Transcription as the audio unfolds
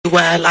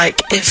where,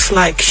 like, if,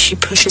 like, she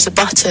pushes a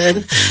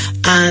button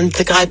and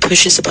the guy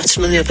pushes the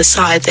button on the other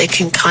side, they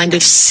can kind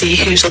of see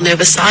who's on the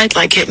other side.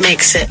 Like, it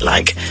makes it,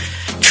 like,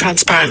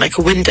 transparent, like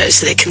a window,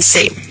 so they can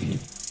see.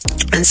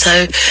 And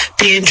so,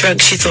 being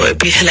drunk, she thought it would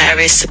be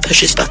hilarious to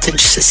push his button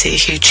just to see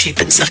who she'd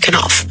been sucking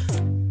off.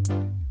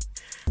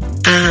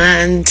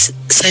 And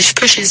so she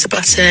pushes the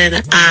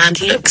button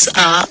and looks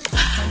up,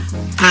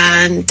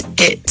 and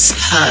it's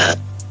her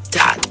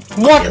dad.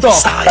 What the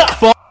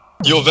fuck?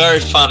 You're very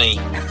funny.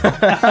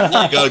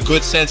 You got a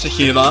good sense of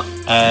humour,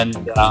 and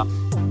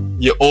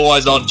you're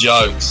always on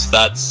jokes.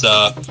 That's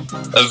a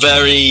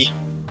very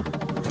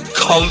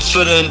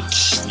confident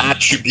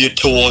attribute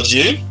towards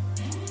you.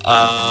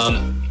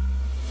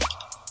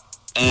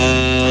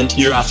 And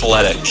you're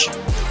athletic.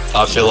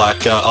 I feel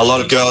like a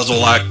lot of girls will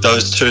like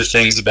those two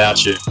things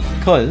about you.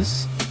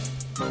 Because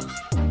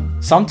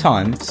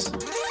sometimes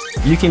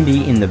you can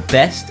be in the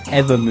best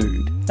ever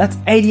mood. That's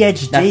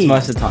ADHD. That's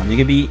most of the time. You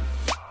can be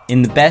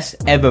in the best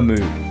ever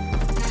mood.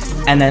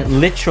 And then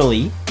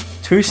literally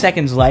 2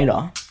 seconds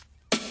later,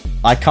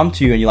 I come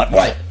to you and you're like,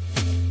 what?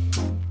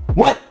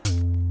 What?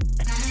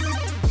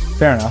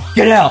 Fair enough.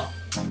 Get out!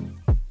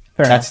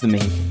 Fair That's the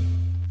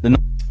meme.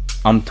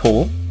 I'm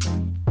tall.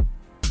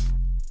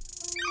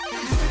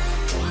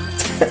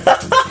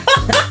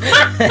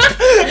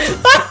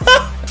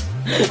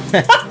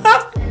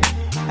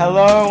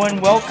 Hello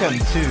and welcome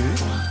to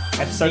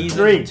Episode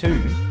 3.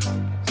 2.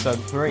 Episode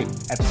 3.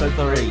 Episode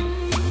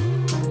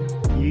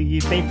 3.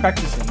 You've been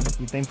practicing.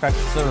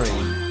 3.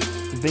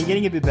 You've been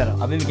getting a bit better.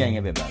 I've been getting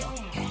a bit better.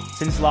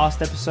 Since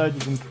last episode,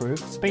 you've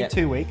improved. It's been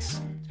 2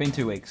 weeks. It's been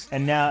 2 weeks.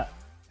 And now,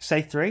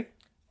 say 3?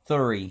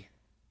 3.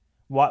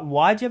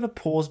 Why'd you have a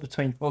pause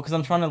between Well, because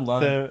I'm trying to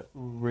learn.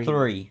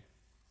 3.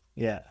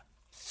 Yeah.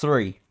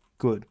 3.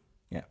 Good.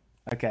 Yeah.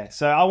 Okay,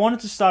 so I wanted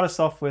to start us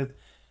off with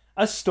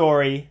a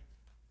story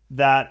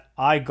that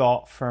I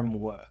got from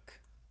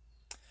work.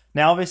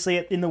 Now, obviously,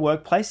 in the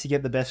workplace, you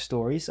get the best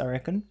stories, I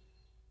reckon.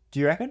 Do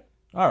you reckon?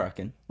 I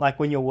reckon. Like,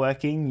 when you're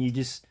working, you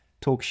just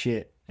talk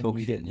shit. And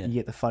you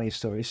get the funniest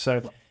stories.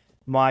 So,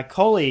 my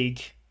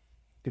colleague,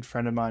 good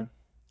friend of mine,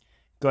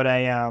 got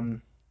a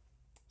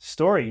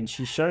story, and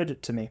she showed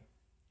it to me.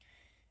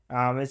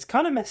 It's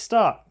kind of messed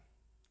up.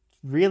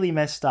 Really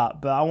messed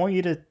up. But I want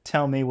you to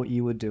tell me what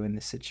you would do in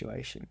this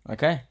situation.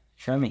 Okay,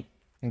 show me.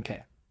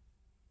 Okay.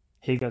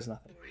 Here goes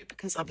nothing.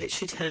 Because I'm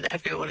literally telling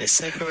everyone it's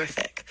so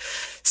horrific.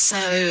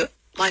 So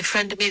my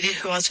friend Amelia,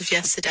 who I was with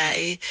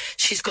yesterday,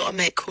 she's got a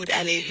mate called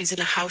Ellie who's in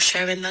a house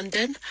share in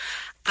London,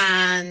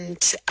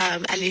 and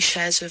Ellie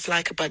shares with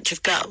like a bunch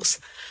of girls.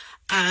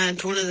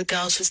 And one of the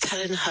girls was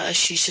telling her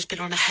she's just been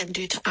on a hen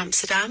do to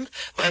Amsterdam,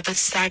 where the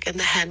stag and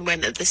the hen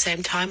went at the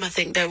same time. I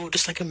think they're all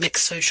just like a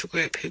mixed social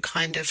group who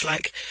kind of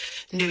like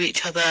knew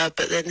each other,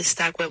 but then the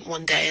stag went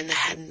one day and the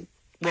hen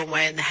one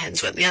way and the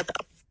hens went the other.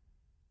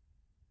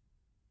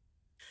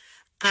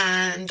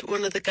 And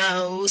one of the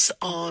girls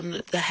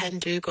on the hen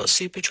do got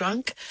super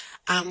drunk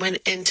and went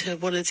into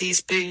one of these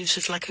booths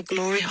with like a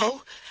glory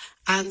hole.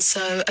 And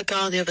so a guy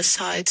on the other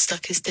side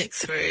stuck his dick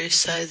through,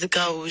 so the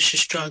girl was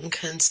just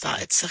drunk and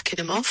started sucking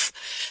him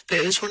off. But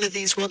it was one of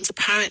these ones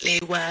apparently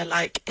where,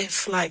 like,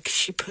 if like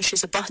she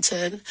pushes a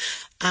button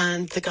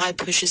and the guy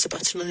pushes the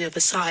button on the other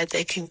side,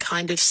 they can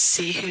kind of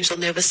see who's on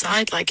the other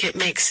side. Like, it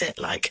makes it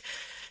like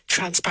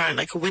transparent,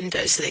 like a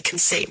window, so they can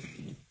see.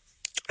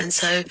 And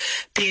so,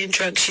 being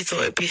drunk, she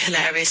thought it would be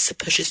hilarious to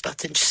push his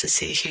button just to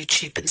see who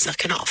she'd been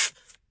sucking off.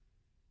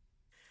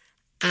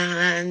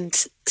 And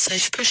so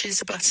she pushes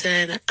the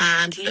button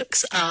and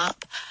looks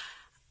up,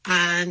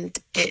 and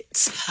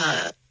it's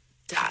her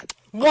dad.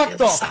 What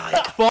the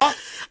fuck?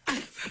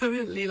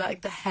 Apparently,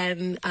 like, the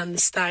hen and the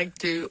stag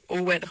do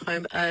all went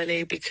home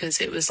early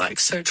because it was like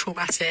so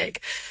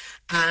traumatic.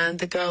 And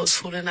the girl's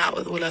fallen out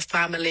with all her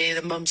family.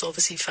 The mum's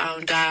obviously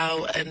found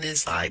out and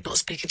is like not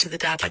speaking to the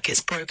dad. Like,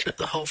 it's broken up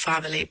the whole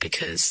family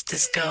because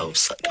this girl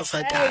sucked off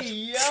her dad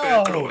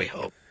through a glory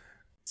hole.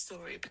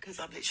 Story, because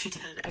I'm literally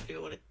telling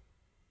everyone.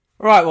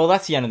 Right, well,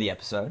 that's the end of the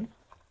episode.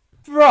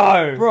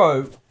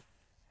 Bro!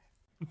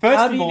 First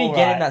how do you even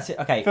get in that...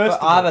 Okay,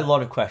 I have a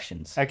lot of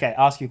questions. Okay,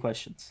 ask your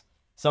questions.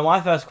 So my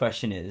first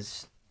question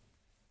is,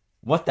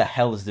 what the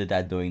hell is the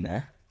dad doing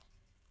there?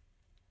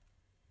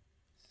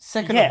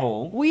 Second of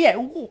all...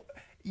 Well,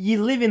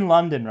 you live in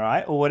London,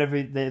 right? Or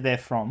whatever they're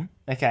from,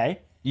 okay?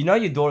 You know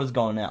your daughter's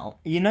going out.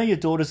 You know your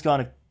daughter's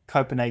going to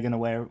Copenhagen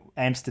or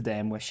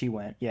Amsterdam, where she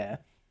went, yeah.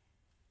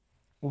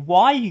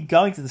 Why are you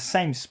going to the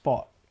same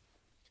spot?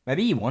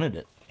 Maybe he wanted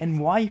it. And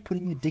why are you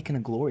putting your dick in a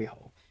glory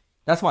hole?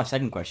 That's my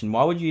second question.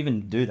 Why would you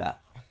even do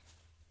that?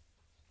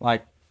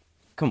 Like,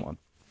 come on.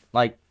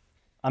 Like...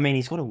 I mean,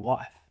 he's got a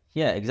wife.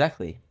 Yeah,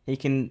 exactly. He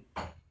can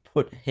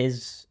put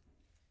his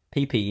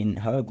pee-pee in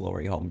her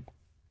glory hole.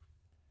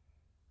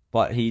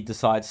 But he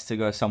decides to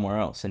go somewhere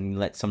else and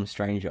let some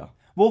stranger.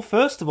 Well,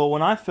 first of all,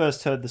 when I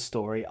first heard the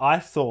story, I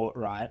thought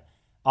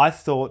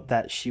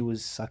that she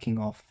was sucking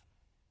off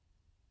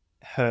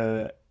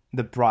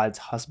the bride's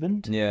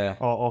husband,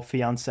 or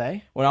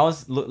fiance. When I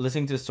was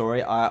listening to the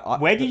story,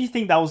 where did you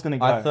think that was going to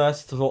go? I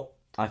first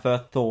I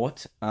first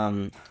thought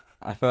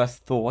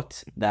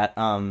that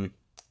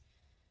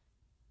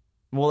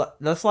well,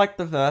 that's like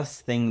the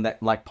first thing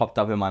that like popped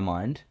up in my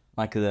mind,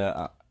 like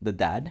the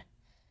dad,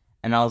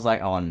 and I was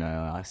like, oh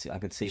no, I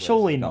could see.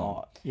 Surely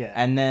not. Yeah.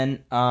 And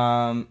then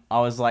I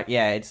was like,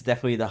 yeah, it's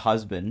definitely the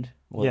husband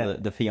or Yeah.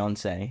 the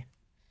fiance,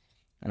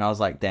 and I was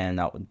like, damn,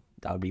 that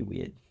would be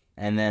weird.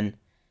 And then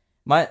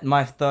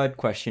my third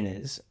question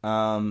is,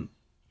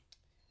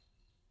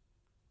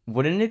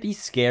 wouldn't it be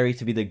scary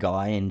to be the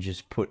guy and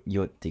just put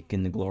your dick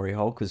in the glory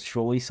hole? Because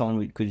surely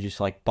someone could just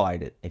like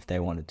bite it if they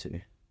wanted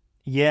to.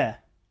 Yeah.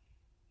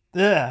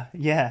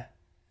 Yeah.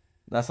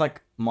 That's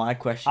like my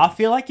question. I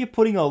feel like you're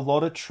putting a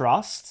lot of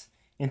trust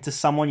into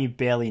someone you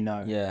barely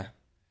know. Yeah.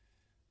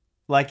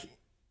 Like,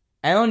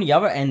 and on the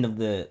other end of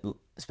the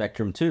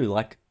spectrum too,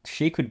 like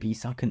she could be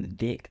sucking the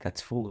dick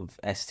that's full of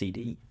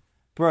STD.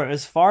 bro,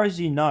 as far as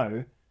you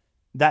know,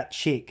 that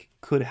chick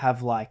could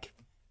have like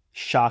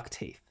shark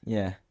teeth.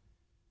 Yeah.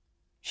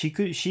 She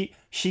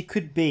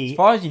could be As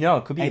far as you know,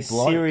 it could be a a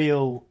bloke.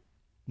 serial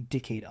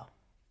dick eater.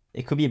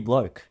 It could be a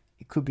bloke.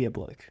 It could be a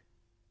bloke.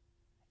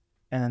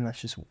 And then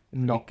that's just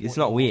not... It's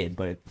not weird,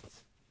 but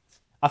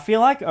I feel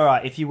like, all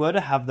right, if you were to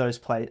have those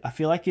places, I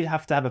feel like you'd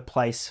have to have a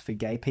place for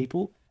gay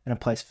people and a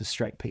place for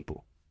straight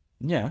people.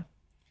 yeah.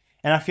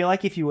 And I feel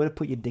like if you were to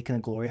put your dick in a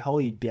glory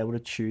hole, you'd be able to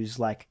choose,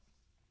 like,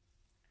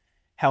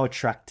 how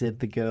attractive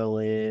the girl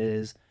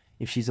is,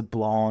 if she's a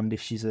blonde,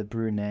 if she's a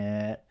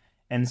brunette.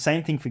 And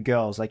same thing for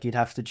girls. Like, you'd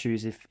have to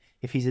choose if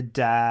he's a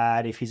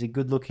dad, if he's a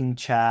good-looking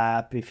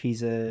chap, if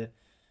he's a...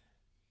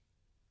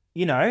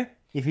 You know,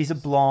 if he's a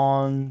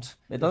blonde.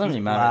 It doesn't if really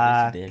he's matter if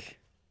black. it's a dick.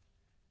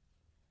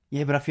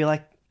 Yeah, but I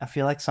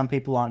feel like some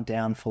people aren't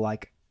down for,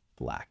 like,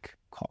 black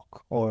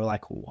cock or,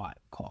 like, white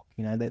cock.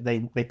 You know, they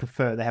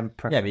prefer... They have a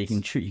preference. Yeah, but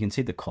you can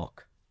see the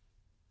cock.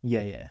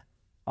 Yeah.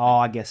 Oh,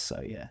 I guess so,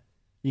 yeah.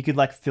 You could,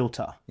 like,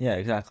 filter. Yeah,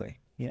 exactly.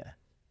 Yeah.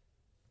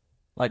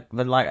 Like,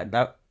 but like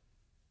that.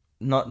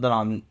 Not that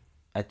I'm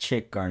a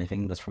chick or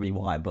anything. That's probably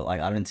why. But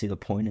like, I don't see the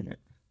point in it.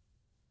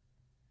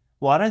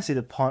 Well, I don't see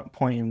the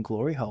point in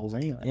glory holes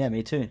anyway. Yeah,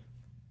 me too.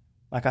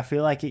 Like, I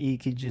feel like you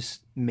could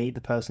just meet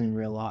the person in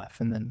real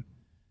life and then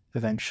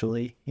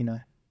eventually, you know.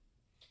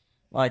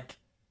 Like,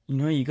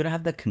 you gotta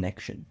have that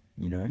connection.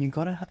 You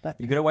gotta have that.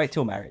 You gotta wait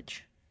till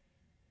marriage.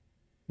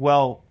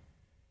 Well,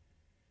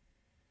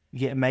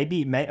 yeah,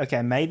 maybe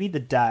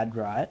the dad,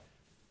 right?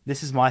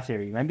 This is my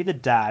theory. Maybe the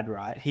dad,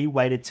 right? He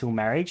waited till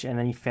marriage and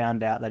then he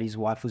found out that his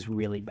wife was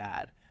really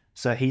bad.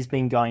 So he's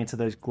been going into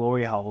those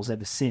glory holes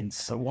ever since.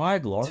 So why a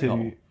glory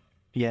hole?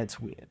 Yeah, it's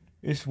weird.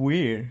 It's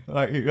weird.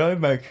 Like, it doesn't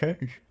make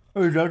sense.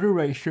 It doesn't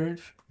make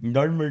sense. It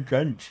doesn't make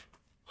sense.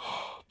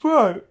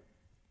 Bro.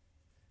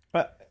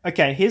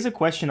 Okay, here's a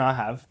question I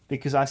have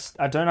because I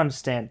don't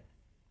understand.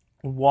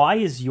 Why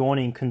is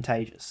yawning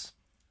contagious?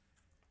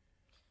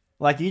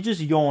 Like, you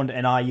just yawned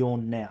and I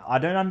yawned now. I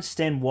don't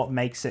understand what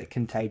makes it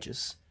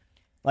contagious.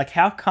 Like,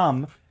 how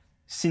come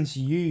since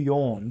you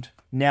yawned,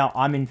 now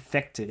I'm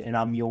infected and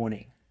I'm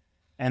yawning?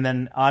 And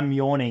then I'm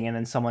yawning and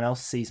then someone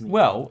else sees me.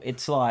 Well,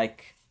 it's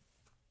like...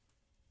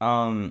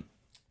 So,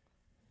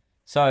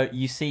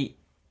 you see...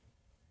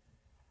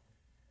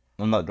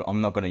 I'm not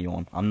gonna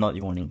yawn. I'm not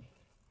yawning.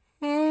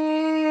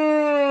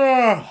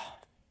 Yeah,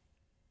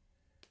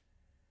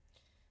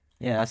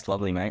 that's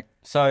lovely, mate.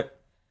 So,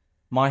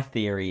 my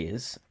theory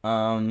is,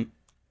 I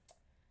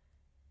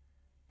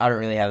don't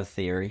really have a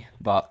theory,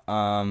 but,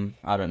 I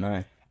don't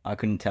know. I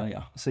couldn't tell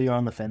you. So you're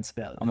on the fence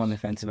about this? I'm on the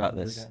fence about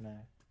this. I don't know.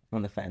 I'm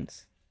on the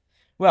fence.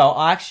 Well,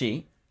 I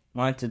actually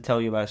wanted to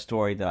tell you about a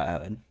story that I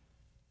heard.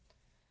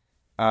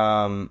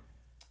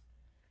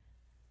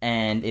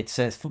 And it's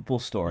a football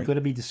story. You've got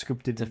to be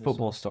descriptive. It's a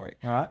football story.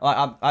 All right.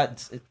 Like,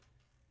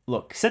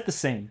 look, Set the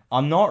scene.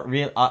 I'm not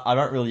real. I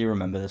don't really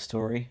remember the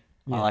story.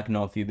 Yeah. I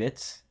know a few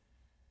bits,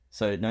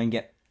 so don't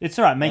get. It's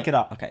all right. Make it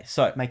up. Okay,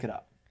 so Make it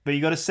up. But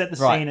you got to set the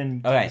right. scene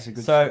and give Okay, us a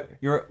good so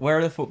story. we're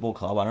at a football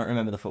club. I don't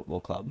remember the football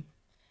club,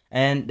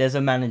 and there's a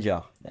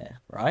manager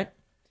there, right?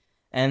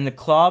 And the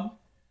club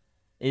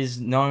is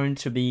known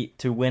to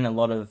win a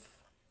lot of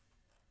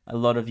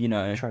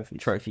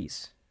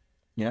trophies.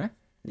 Yeah.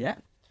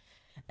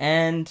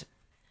 And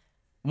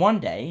one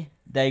day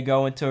they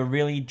go into a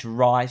really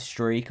dry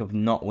streak of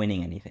not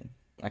winning anything.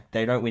 Like,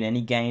 they don't win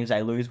any games.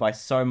 They lose by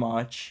so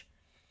much.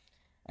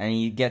 And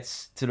he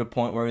gets to the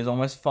point where he's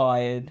almost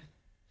fired.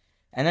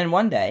 And then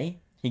one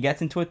day, he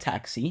gets into a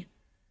taxi.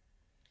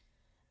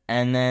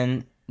 And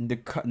then the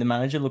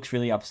manager looks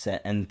really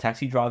upset. And the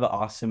taxi driver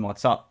asks him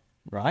what's up,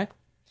 right?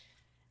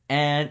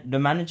 And the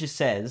manager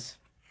says,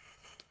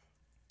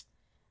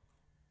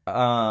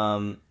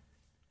 well,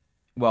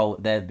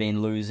 they've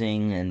been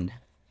losing and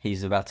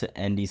he's about to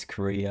end his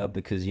career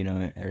because,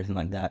 everything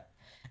like that.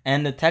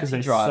 And the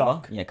taxi driver...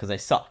 suck. Yeah, because they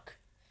suck.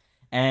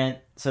 And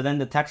so then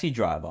the taxi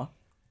driver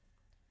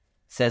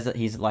says that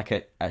he's like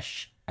a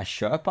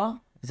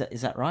Sherpa?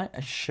 Is that right?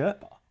 A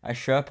Sherpa? A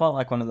Sherpa,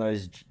 like one of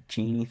those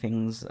genie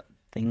things, I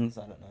don't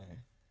know.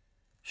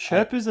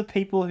 Sherpas are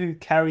people who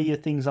carry your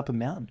things up a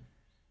mountain.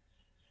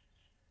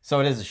 So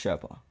it is a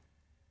Sherpa.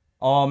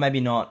 Oh, maybe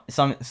not.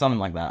 Something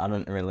like that. I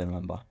don't really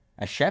remember.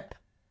 A shep?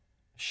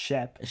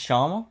 Shep. A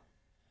shama?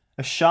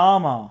 A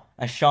Shama.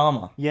 A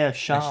shama. Yeah,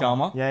 Shama.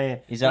 Shama? Yeah, yeah.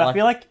 Is But that I like...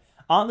 feel like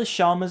aren't the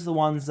Shamas the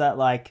ones that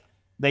like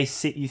they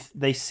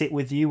sit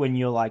with you when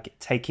you're like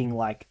taking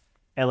like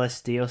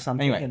LSD or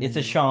something? Anyway, and it's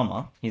a then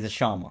shama. He's a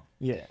shama.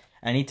 Yeah.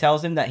 And he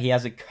tells him that he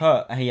has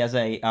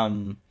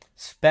a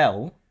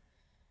spell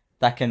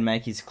that can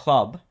make his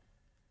club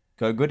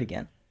go good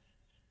again.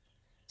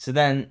 So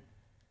then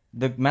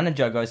the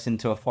manager goes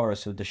into a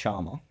forest with the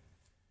Shama,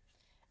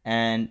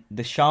 and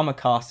the Shama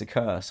casts a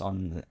curse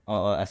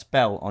or a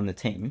spell on the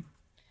team,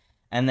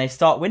 and they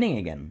start winning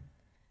again.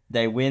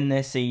 They win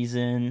their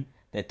season,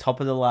 they're top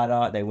of the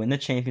ladder, they win the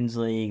Champions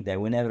League, they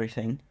win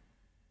everything.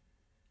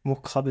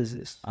 What club is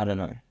this? I don't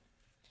know.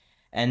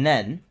 And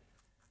then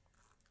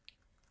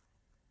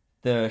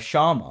the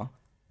Shama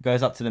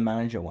goes up to the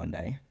manager one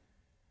day,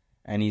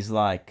 and he's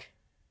like,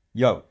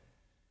 "Yo,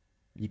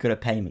 you gotta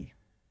pay me."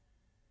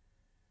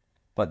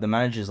 But the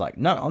manager's like,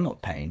 "No, I'm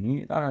not paying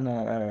you."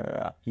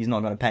 No. He's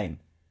not gonna pay him.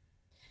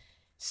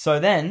 So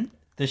then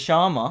the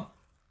Shama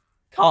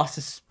casts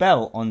a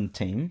spell on the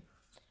team,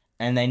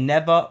 and they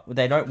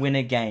don't win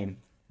a game.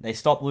 They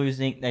stop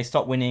losing. They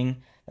stop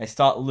winning. They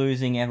start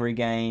losing every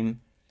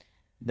game.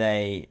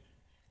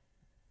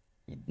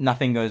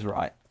 Nothing goes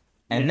right.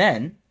 And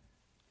then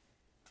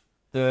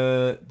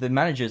the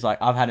manager's like,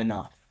 "I've had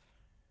enough.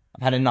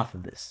 I've had enough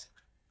of this."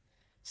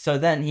 So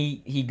then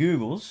he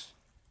Googles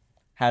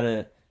how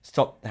to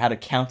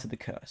counter the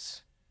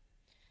curse.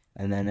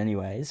 And then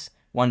anyways,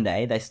 one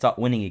day they start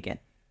winning again.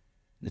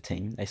 The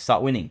team, they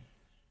start winning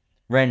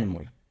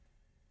randomly.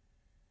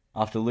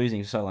 After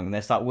losing so long,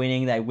 they start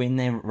winning, they win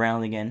their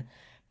round again.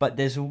 But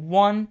there's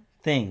one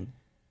thing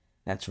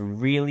that's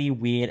really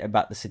weird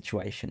about the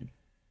situation.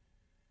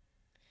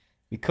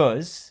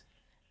 Because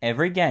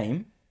every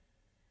game,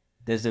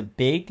 there's a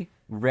big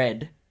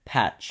red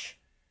patch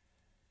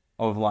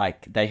of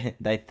like,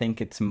 they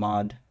think it's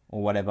mud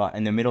or whatever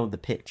in the middle of the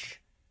pitch.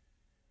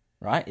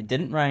 Right? It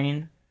didn't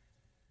rain.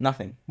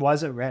 Nothing. Why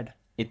is it red?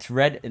 It's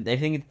red. They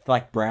think it's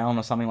like brown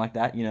or something like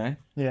that, you know?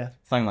 Yeah.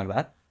 Something like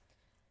that.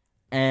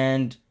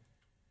 And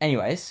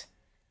anyways,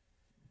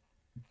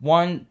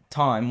 one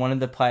time, one of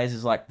the players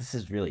is like, "This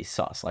is really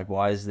sus. Like,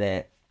 why is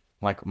there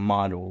like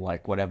mud or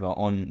like whatever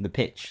on the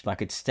pitch?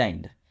 Like, it's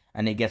stained."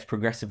 And it gets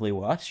progressively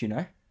worse, you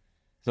know?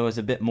 So it's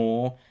a bit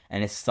more,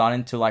 and it's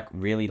starting to like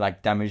really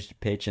like damage the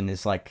pitch, and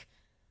there's like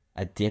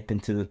a dip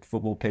into the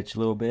football pitch a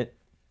little bit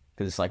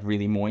because it's like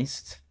really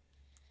moist.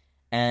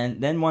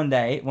 And then one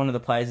day, one of the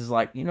players is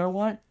like, "You know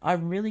what?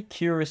 I'm really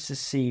curious to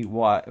see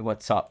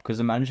what's up," because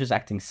the manager's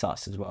acting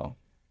sus as well.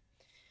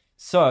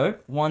 So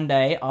one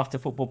day after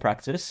football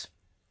practice,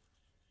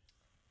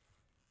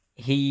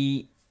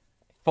 he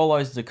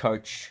follows the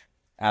coach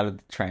out of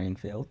the training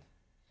field,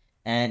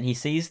 and he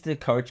sees the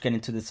coach get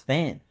into this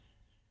van.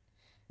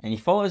 And he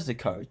follows the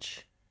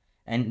coach,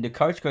 and the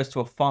coach goes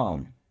to a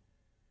farm.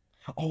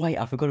 Oh wait,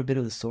 I forgot a bit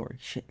of the story.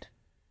 Shit.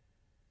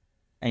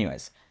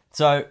 Anyways,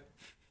 so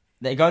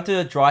they go to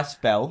the dry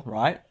spell,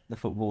 right? The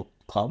football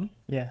club.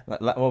 Yeah.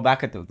 Well,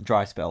 back at the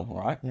dry spell,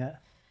 right? Yeah.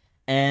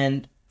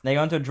 And they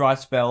go into a dry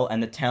spell,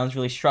 and the town's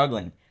really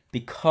struggling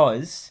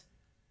because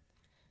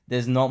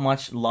there's not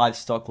much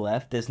livestock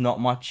left. There's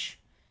not much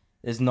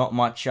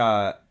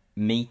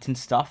meat and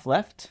stuff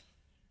left.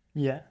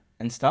 Yeah.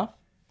 And stuff.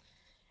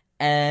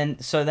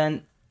 And so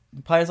then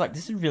the player's like,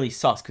 "This is really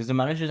sus," because the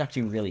manager's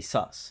actually really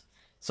sus.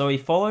 So he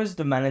follows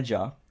the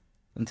manager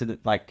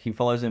he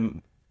follows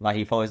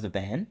the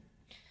van,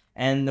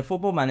 and the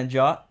football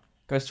manager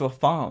goes to a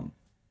farm,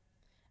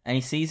 and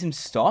he sees him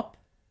stop,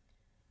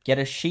 get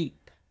a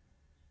sheep,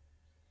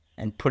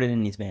 and put it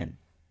in his van.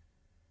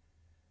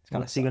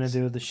 What's he going to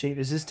do with the sheep?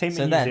 Is this team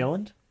So in New then-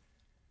 Zealand?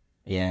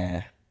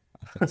 Yeah,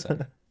 I think so.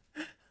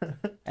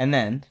 And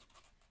then,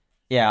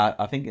 yeah,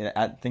 I think it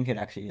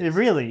actually is.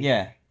 Really?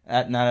 Yeah.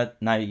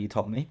 Now you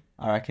told me.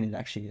 I reckon it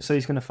actually is. So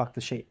he's going to fuck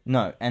the sheep.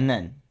 No, and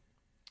then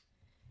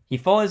he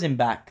follows him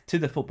back to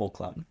the football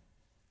club,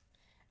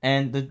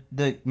 and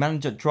the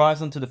manager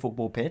drives onto the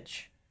football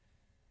pitch,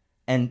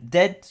 and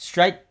dead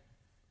straight,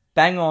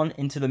 bang on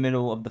into the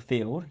middle of the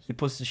field, he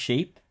puts the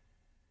sheep,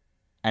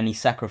 and he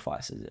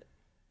sacrifices it.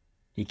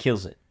 He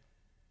kills it.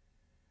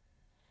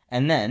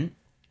 And then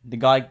the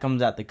guy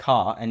comes out the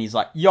car, and he's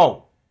like,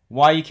 "Yo,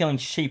 why are you killing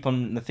sheep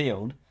on the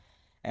field?"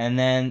 And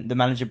then the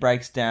manager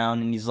breaks down,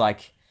 and he's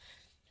like,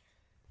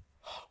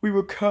 "We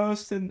were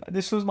cursed, and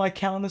this was my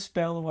counter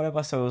spell," or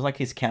whatever. So it was like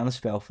his counter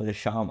spell for the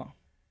Shama.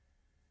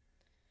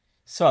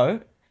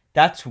 So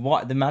that's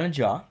what the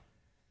manager,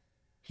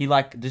 he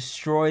like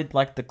destroyed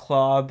like the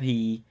club,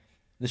 he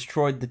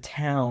destroyed the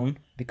town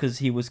because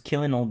he was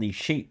killing all these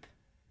sheep.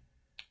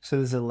 So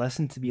there's a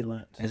lesson to be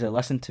learnt. There's a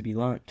lesson to be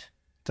learnt.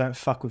 Don't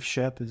fuck with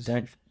Sherpas.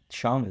 Don't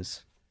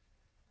Shamas.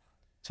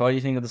 So what do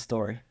you think of the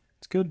story?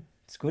 It's good.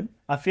 It's good?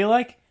 I feel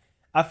like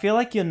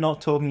you're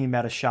not talking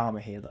about a Shama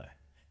here though.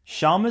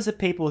 Shamas are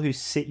people who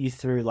sit you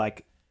through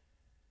like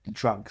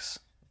drugs.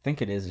 I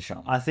think it is a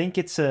Shama. I think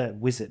it's a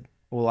wizard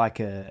or like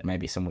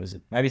Maybe some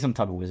wizard. Maybe some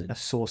type of wizard. a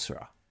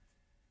sorcerer.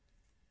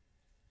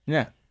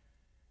 Yeah.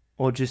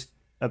 Or just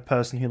a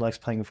person who likes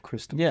playing with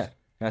crystals. Yeah,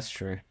 that's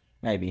true.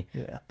 Maybe.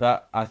 Yeah.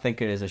 But I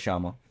think it is a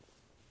shaman.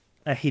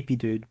 A hippie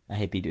dude. A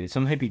hippie dude.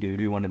 Some hippie dude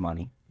who wanted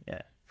money.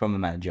 Yeah. From the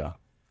manager.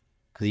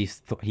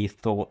 Because he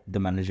thought the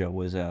manager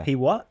was a... He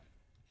what?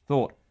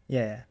 Thought.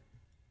 Yeah.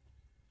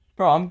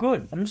 Bro, I'm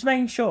good. I'm just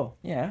making sure.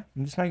 Yeah.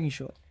 I'm just making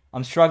sure.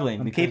 I'm struggling.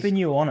 I'm keeping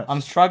you honest.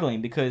 I'm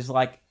struggling because,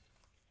 like,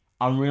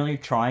 I'm really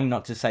trying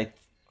not to say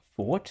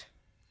thought.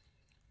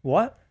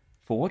 What?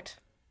 Thought.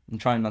 I'm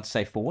trying not to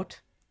say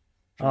thought.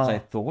 I'm trying to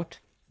say thought.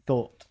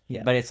 Thought.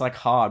 Yeah. But it's, like,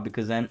 hard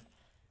because then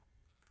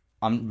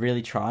I'm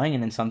really trying,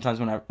 and then sometimes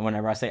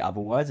whenever I say other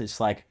words, it's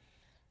like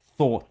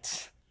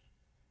thoughts.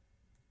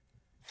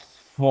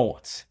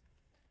 Thoughts.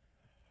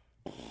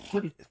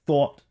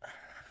 Thought.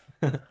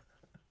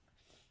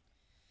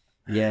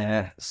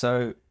 Yeah.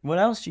 So, what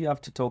else do you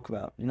have to talk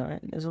about? You know,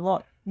 there's a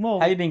lot. Well,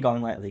 how you been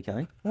going lately,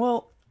 Kelly?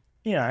 Well,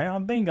 you know,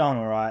 I've been going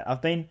all right.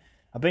 I've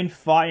been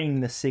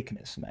fighting the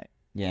sickness, mate.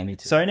 Yeah, me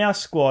too. So in our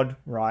squad,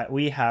 right,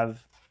 we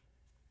have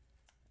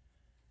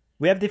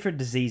different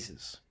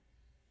diseases.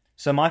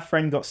 So my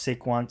friend got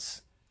sick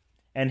once,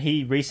 and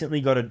he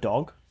recently got a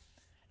dog,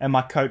 and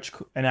our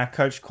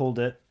coach called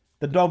it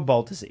the dog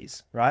bowl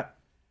disease, right?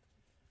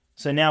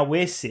 So now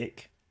we're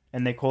sick,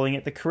 and they're calling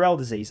it the Carell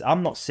disease.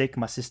 I'm not sick.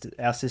 Our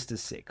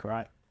sister's sick,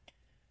 right?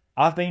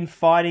 I've been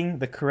fighting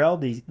the Carell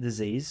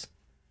disease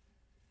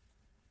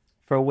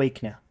for a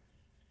week now.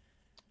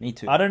 Me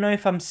too. I don't know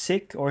if I'm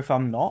sick or if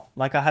I'm not.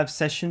 Like, I have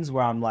sessions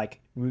where I'm, like,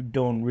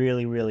 doing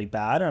really, really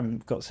bad.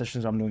 I've got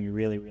sessions where I'm doing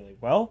really, really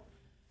well.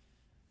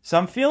 So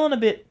I'm feeling a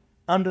bit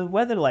under the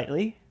weather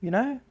lately, you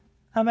know?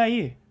 How about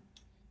you?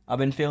 I've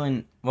been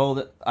feeling...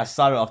 Well, I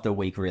started off the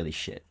week really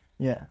shit.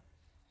 Yeah.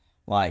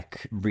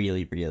 Like,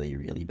 really, really,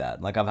 really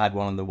bad. Like, I've had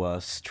one of the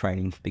worst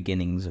training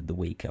beginnings of the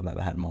week I've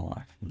ever had in my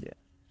life. Yeah.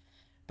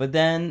 But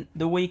then,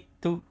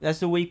 as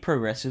the week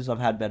progresses, I've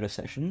had better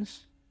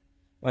sessions.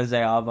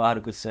 Wednesday, I had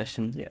a good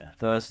session. Yeah.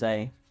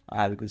 Thursday,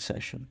 I had a good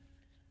session.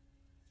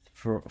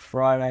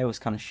 Friday was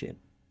kind of shit.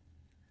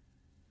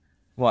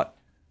 What?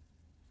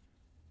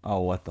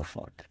 Oh, what the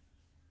fuck?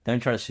 Don't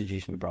try to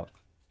seduce me, bro.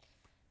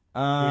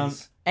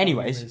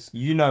 Anyways,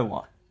 you know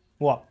what?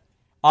 What?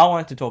 I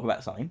wanted to talk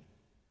about something.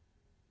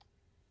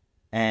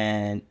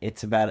 And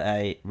it's about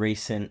a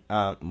recent,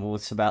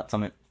 it's about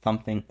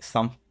something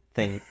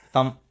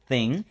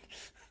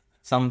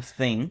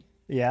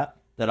Yeah.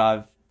 that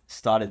I've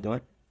started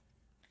doing.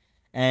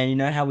 And you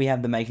know how we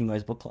have the Making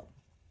Waves book club?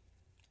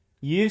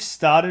 You've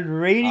started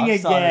reading I've again.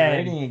 started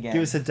reading again.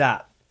 Give us a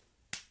dap.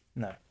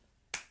 No.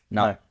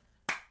 No.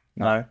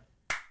 No.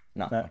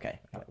 No. No. Okay.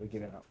 We're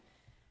giving up.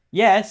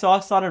 Yeah, so I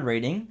started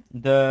reading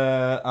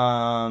the,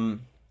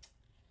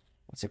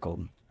 what's it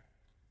called?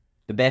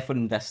 The Barefoot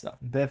Investor.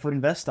 Barefoot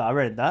Investor. I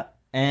read that.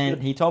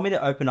 And he told me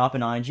to open up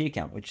an ING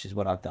account, which is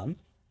what I've done.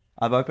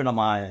 I've opened up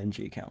my ING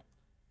account.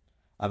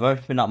 I've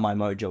opened up my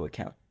Mojo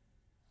account.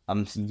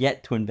 I'm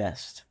yet to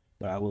invest,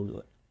 but I will do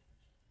it.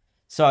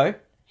 So,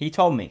 he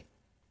told me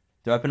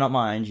to open up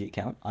my ING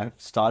account. I've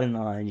started an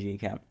ING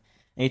account.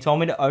 And he told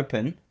me to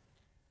open,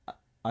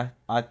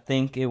 I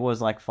think it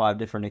was like 5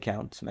 different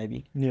accounts,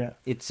 maybe. Yeah.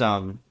 It's,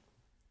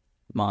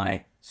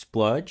 my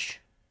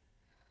Splurge,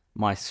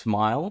 my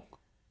Smile,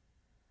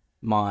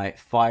 my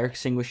Fire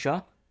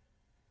Extinguisher,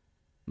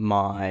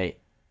 my,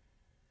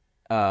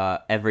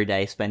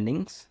 everyday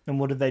spendings. And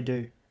what did they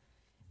do?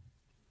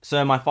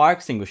 So my fire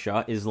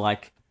extinguisher is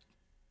like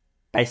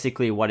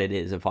basically what it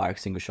is, a fire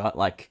extinguisher.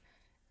 Like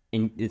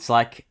it's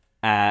like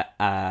an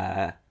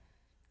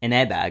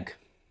airbag.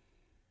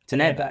 It's an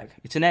airbag.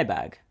 It's an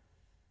airbag.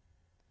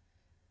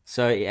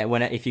 So yeah,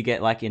 if you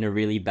get like in a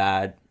really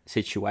bad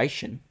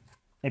situation,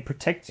 it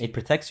protects you. It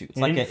protects you.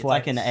 It's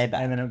like an airbag.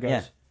 And then it goes.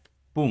 Yeah.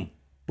 Boom.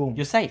 Boom.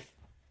 You're safe.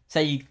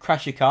 Say you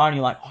crash your car and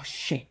you're like, oh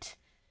shit,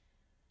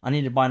 I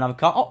need to buy another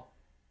car. Oh,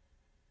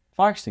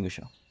 fire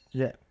extinguisher.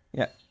 Yeah.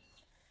 Yeah.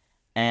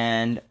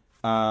 And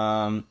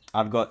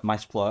I've got my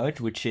Splurge,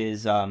 which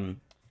is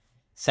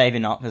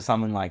saving up for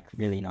something like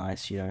really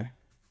nice, you know.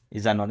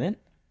 Is that not it?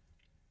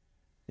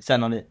 Is that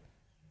not it?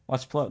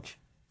 What's Splurge?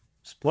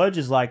 Splurge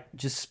is like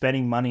just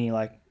spending money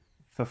like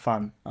for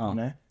fun, you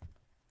know?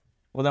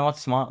 Well, then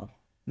what's Smile?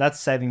 That's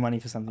saving money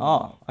for something.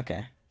 Oh,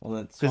 okay.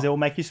 Well, that's... Because it will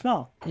make you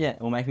smile. Yeah,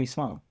 it will make me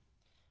smile.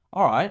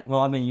 All right. Well,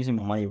 I've been using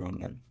my money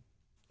wrong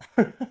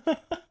then.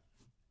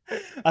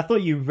 I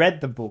thought you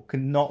read the book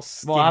and not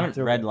skimmed Well, I haven't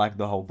through read it. like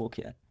the whole book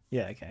yet.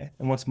 Yeah, okay.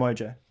 And what's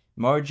Mojo?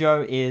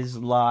 Mojo is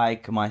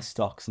like my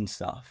stocks and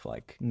stuff.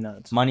 Like No,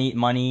 it's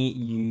money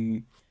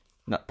you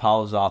that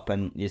piles up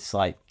and it's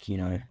like, you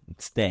know,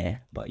 it's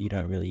there, but you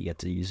don't really get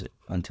to use it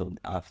until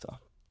after.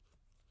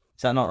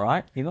 Is that not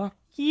right, Eva?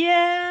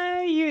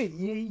 Yeah,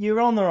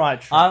 you're on the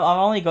right track. I've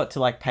only got to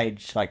like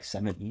page like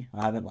 70.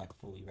 I haven't like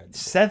fully read the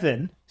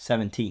book.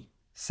 70.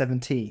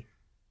 70.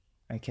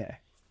 Okay.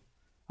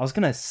 I was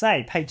gonna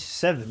say page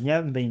 7. You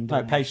haven't been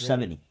doing No, page much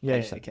 70. reading. Yeah,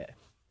 Page yeah, 70. okay.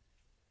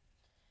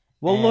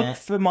 Well, look,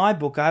 for my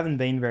book, I haven't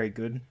been very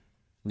good.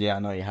 Yeah, I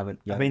know you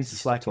haven't. I've been just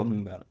slacking.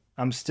 talking about it.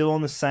 I'm still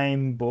on the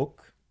same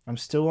book. I'm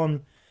still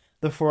on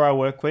the 4-hour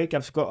work week.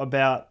 I've got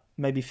about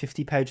maybe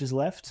 50 pages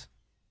left.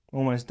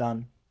 Almost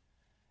done.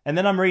 And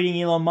then I'm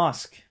reading Elon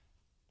Musk.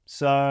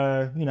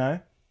 So, you know,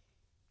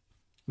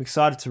 I'm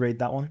excited to read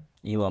that one.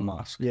 Elon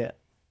Musk. Yeah.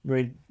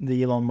 Read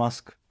the Elon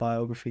Musk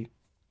biography.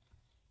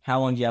 How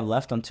long do you have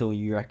left until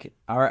you reckon?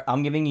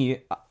 I'm giving you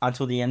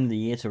until the end of the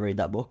year to read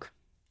that book.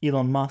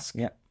 Elon Musk.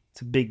 Yeah.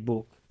 It's a big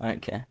book. I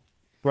don't care.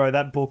 Bro,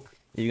 that book...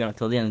 You're going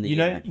till the end of the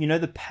year. You know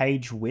the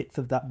page width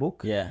of that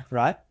book? Yeah.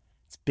 Right?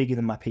 It's bigger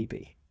than my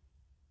PP.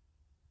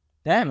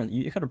 Damn,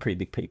 you got a pretty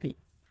big PP.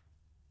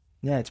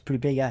 Yeah, it's pretty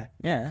big, eh?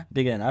 Yeah,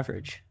 bigger than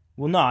average.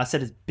 Well, no, I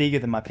said it's bigger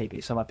than my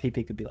PP, so my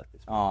PP could be like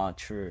this. Oh,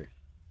 true.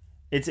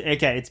 It's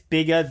okay. It's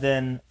bigger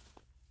than.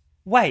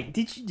 Wait,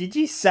 did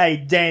you say,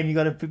 damn, you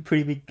got a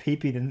pretty big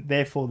PP, then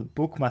therefore the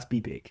book must be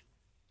big?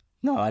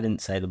 No, I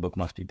didn't say the book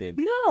must be big.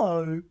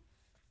 No.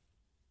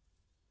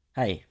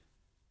 Hey,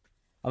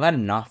 I've had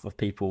enough of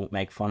people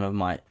make fun of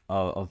my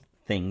of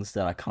things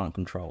that I can't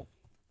control.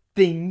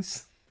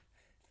 Things.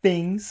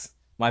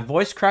 My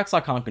voice cracks I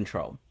can't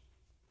control.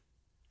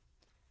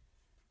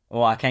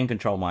 Well, I can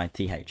control my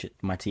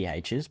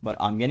THs, but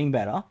I'm getting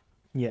better.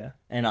 Yeah.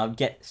 And I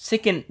get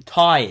sick and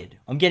tired.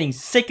 I'm getting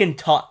sick and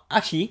tired.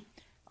 Actually,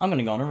 I'm going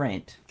to go on a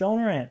rant. Go on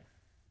a rant.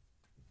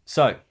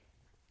 So,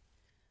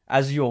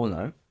 as you all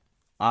know,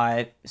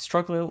 I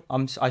struggle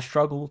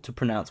to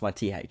pronounce my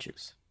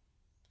THs.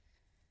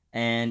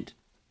 And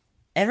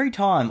every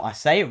time I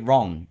say it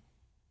wrong,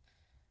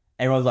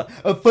 everyone's like,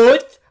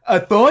 I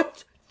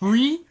thought,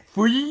 free,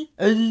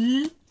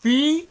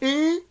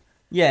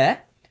 yeah.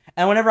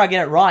 And whenever I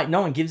get it right,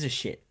 no one gives a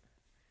shit.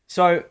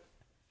 So,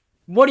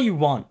 what do you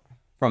want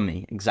from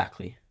me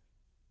exactly?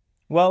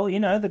 Well, you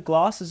know, the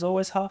glass is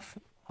always half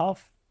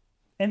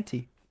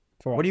empty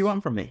for us. What do you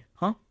want from me,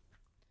 huh?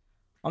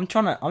 I'm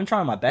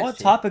trying my best. What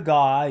type of guy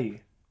are you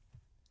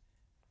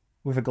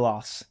with a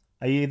glass?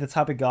 Are you the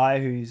type of guy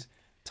who's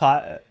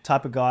type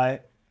of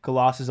guy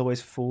glass is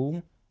always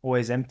full,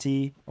 always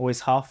empty,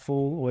 always half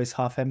full, always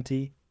half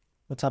empty?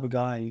 What type of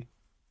guy are you?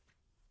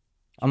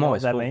 I'm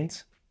always what that full.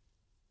 means?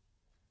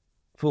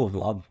 Full of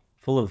love.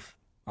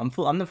 I'm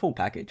the full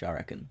package, I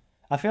reckon.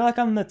 I feel like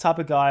I'm the type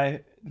of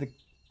guy the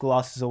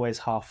glass is always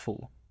half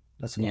full.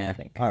 That's what I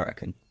think. I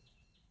reckon.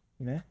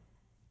 You know?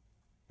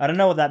 I don't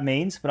know what that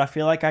means, but I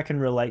feel like I can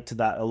relate to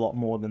that a lot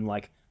more than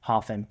like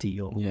half empty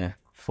or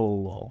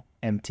full or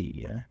empty,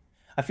 you know?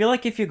 I feel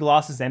like if your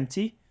glass is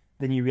empty,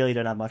 then you really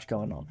don't have much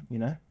going on, you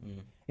know?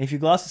 If your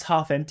glass is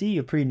half empty,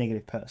 you're a pretty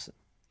negative person.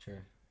 True.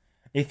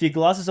 If your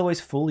glass is always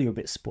full, you're a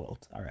bit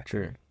spoiled, I reckon.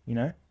 True. You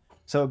know?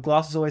 So a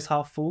glass is always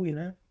half full, you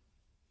know?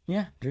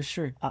 Yeah, that's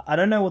true. I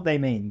don't know what they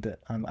mean, but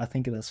I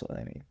think that's what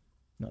they mean.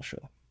 Not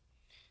sure.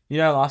 You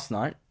know, last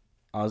night,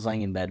 I was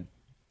laying in bed,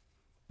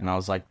 and I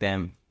was like,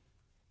 damn,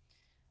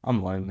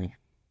 I'm lonely.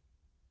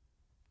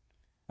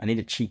 I need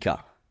a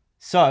chica.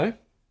 So,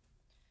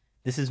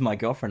 this is my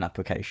girlfriend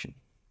application.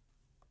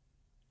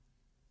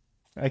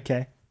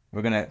 Okay.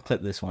 We're going to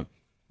clip this one.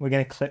 We're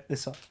going to clip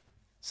this off.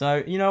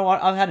 So, you know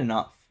what? I've had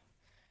enough.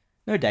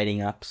 No dating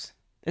apps.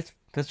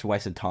 That's a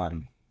waste of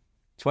time.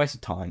 It's a waste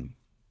of time.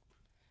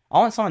 I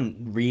want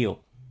someone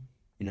real,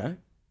 you know?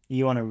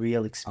 You want a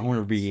real experience. I want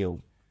a real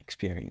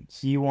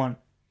experience.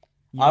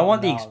 I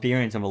want the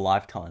experience of a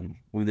lifetime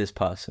with this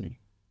person.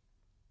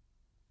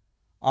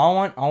 I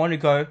want to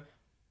go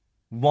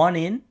one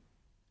in,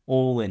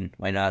 all in.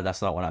 Wait, no,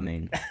 that's not what I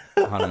mean.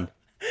 Hold on.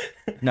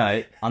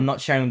 No, I'm not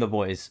sharing with the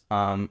boys.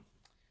 No,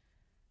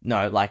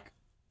 like,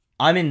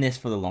 I'm in this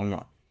for the long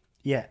run.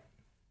 Yeah.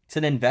 It's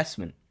an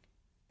investment.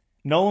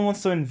 No one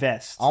wants to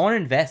invest. I want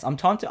to invest. I'm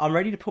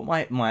ready to put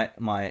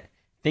my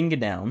finger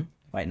down.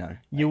 Wait, no.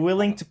 You're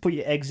willing to put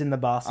your eggs in the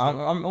basket.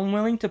 I'm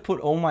willing to put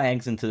all my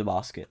eggs into the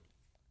basket.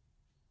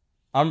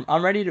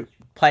 I'm ready to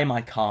play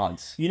my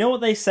cards. You know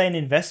what they say in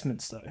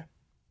investments, though?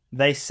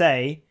 They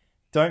say,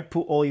 don't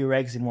put all your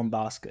eggs in one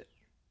basket.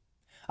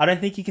 I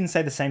don't think you can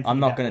say the same thing. I'm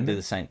not going to do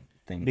the same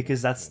thing.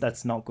 Because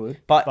that's not good.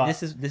 But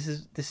this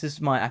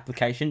is my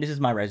application. This is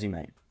my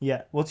resume.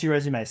 Yeah. What's your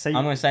resume? I'm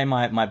going to say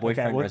my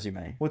boyfriend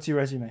resume. What's your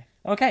resume?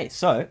 Okay,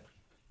 so,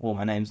 well,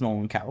 my name's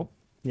Nolan Carroll.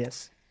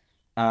 Yes.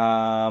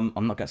 I'm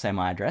not going to say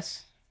my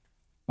address.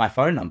 My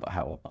phone number,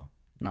 however.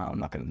 No, I'm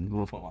not going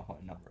to put my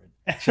phone number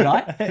in. Should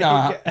I?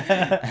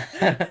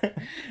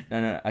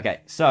 No.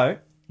 Okay, so,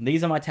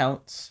 these are my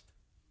talents.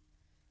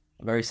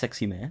 A very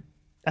sexy man.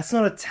 That's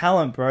not a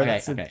talent, bro.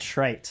 That's a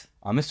trait.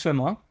 I'm a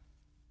swimmer.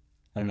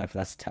 I don't know if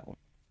that's a talent.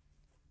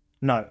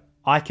 No,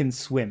 I can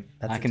swim.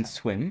 I can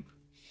swim.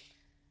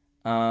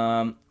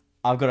 I've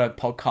got a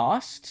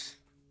podcast.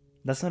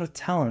 That's not a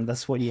talent.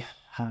 That's what you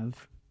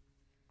have.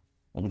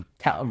 Well,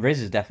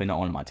 Riz is definitely not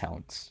one of my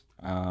talents.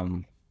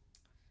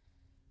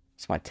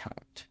 It's my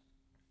talent.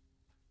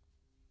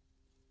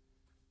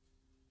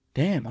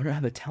 Damn, I don't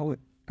have a talent.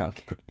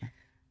 Okay.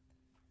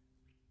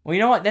 Well, you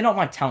know what? They're not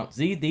my talents.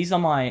 These are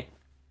my...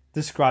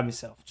 Describe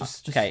yourself.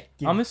 Just okay,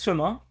 I'm a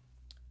swimmer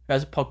who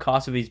has a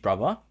podcast with his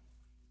brother.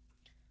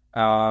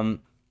 I'd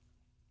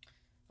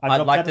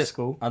like to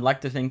school. I'd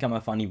like to think I'm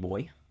a funny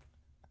boy.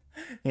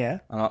 Yeah.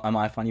 Am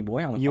I a funny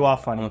boy? You are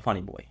funny. I'm a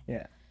funny boy.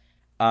 Yeah.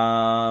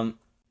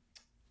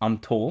 I'm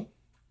tall.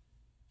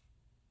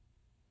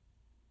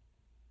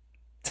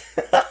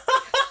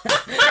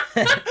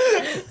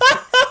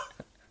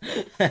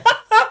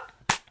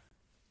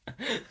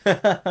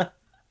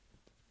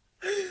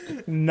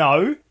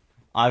 No.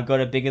 I've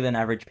got a bigger than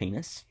average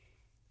penis.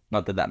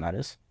 Not that that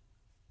matters.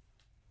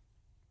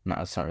 No,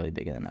 it's not really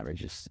bigger than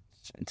average. It's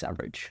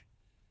average.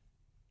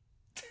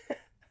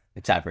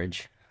 It's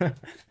average.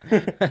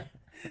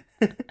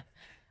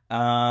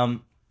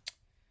 I'm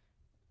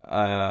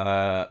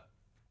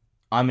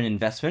an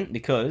investment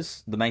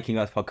because the Making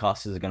Earth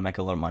podcasters are going to make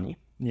a lot of money.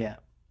 Yeah.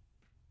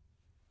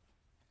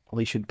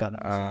 Well, you should gun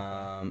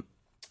it.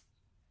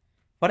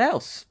 What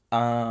else?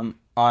 Well,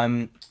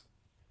 I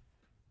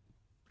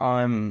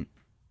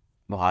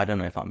don't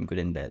know if I'm good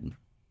in bed.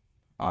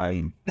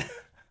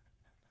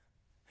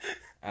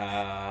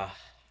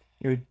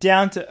 You're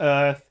down to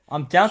earth.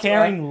 I'm down to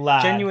Caring earth,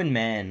 lad. genuine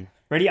man.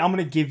 Ready? I'm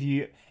gonna give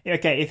you.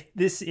 Okay,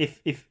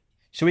 if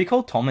Should we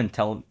call Tom and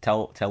tell him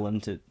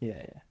to?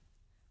 yeah.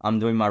 I'm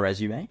doing my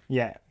resume.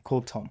 Yeah,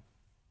 call Tom.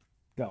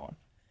 Go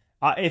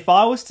on. If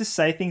I was to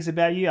say things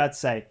about you, I'd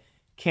say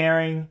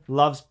caring,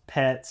 loves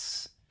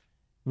pets,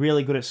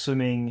 really good at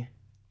swimming.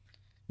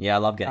 Yeah, I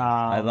love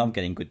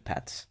getting good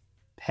pats.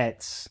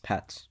 Pets.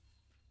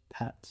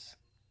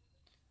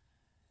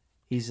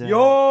 He's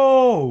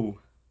Yo.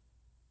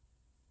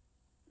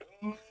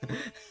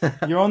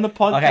 You're on the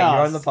podcast. Okay,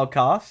 you're on the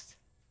podcast,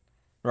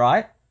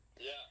 right?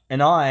 Yeah.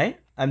 And I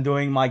am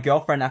doing my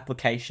girlfriend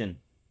application.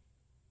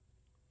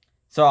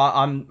 So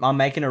I'm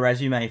making a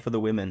resume for the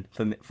women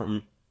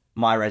from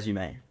my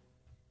resume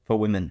for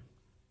women.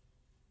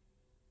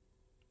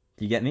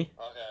 Do you get me?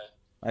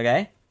 Okay.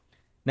 Okay.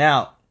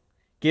 Now,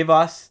 give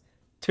us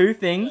two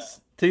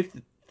things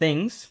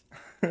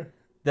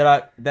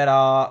that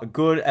are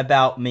good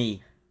about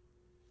me.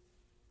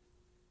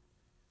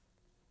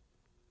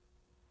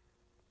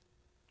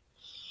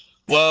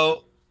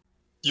 Well,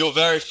 you're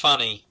very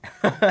funny.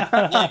 You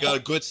got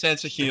a good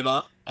sense of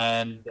humor,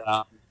 and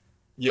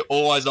you're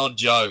always on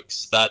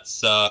jokes.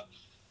 That's a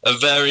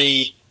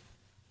very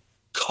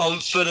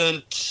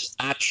confident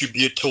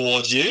attribute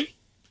towards you.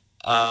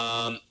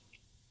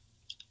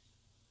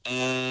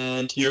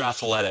 And you're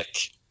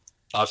athletic.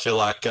 I feel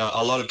like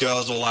a lot of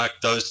girls will like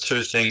those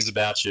two things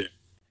about you.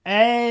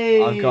 Hey.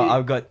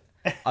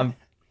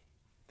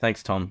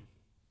 Thanks, Tom.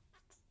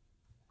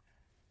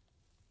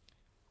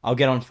 I'll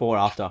get on 4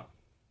 after.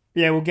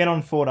 Yeah, we'll get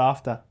on Ford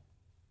after.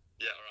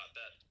 Yeah, right,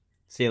 bet.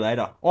 See you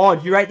later. Oh,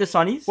 did you rate the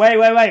Sunnies?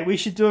 Wait. We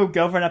should do a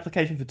girlfriend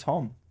application for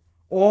Tom.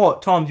 Or,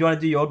 Tom, do you want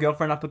to do your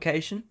girlfriend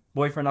application?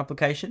 Boyfriend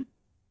application?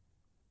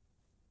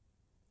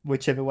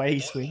 Whichever way he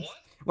swings.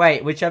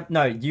 Wait,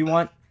 no, do you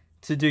want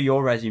to do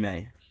your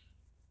resume?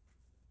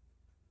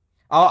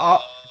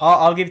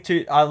 I'll give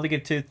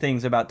two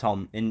things about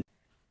Tom. And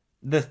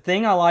the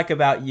thing I like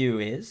about you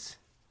is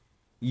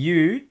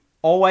you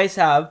always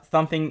have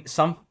something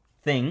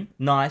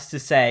nice to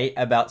say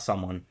about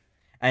someone.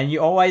 And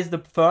you're always the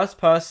first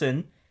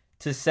person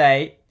to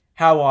say,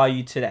 "How are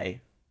you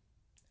today?"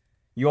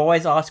 You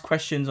always ask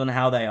questions on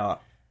how they are.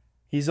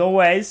 He's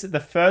always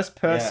the first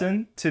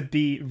person to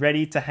be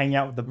ready to hang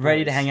out with the boys.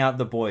 Ready to hang out with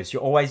the boys.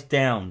 You're always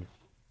down.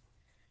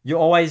 You're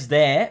always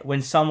there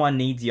when someone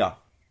needs you.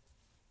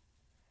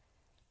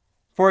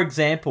 For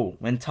example,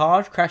 when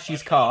Taj crashed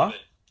his car,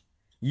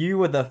 you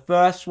were the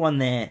first one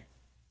there.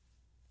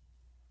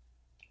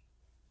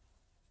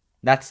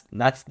 That's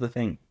the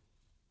thing.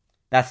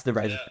 That's the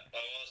reason. Yeah, I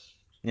was.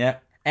 Yeah.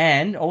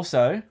 And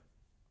also,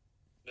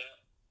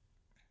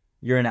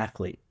 you're an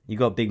athlete. You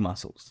got big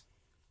muscles.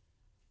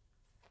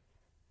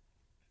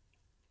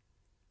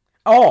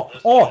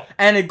 Oh,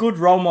 and a good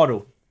role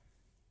model.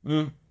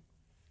 Good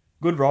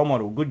role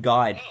model. Good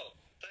guide. Oh,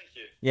 thank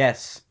you.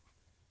 Yes.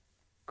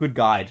 Good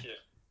guide. Thank you.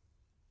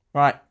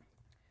 Right.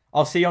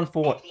 I'll see you on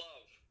 4. Much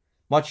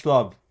love. Much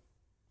love.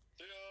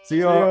 See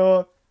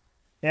you.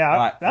 Yeah,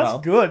 Right, that's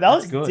good. That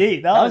was good.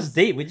 deep. That was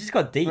deep. We just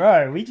got deep.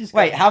 Bro, we just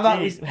Wait, got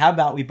how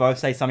about we both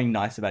say something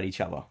nice about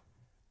each other?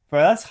 Bro,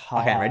 that's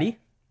hard. Okay, ready?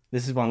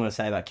 This is what I'm going to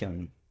say about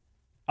Killian.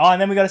 Oh,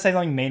 and then we got to say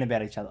something mean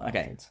about each other. Okay.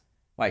 afterwards.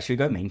 Wait, should we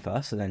go mean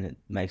first so then it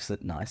makes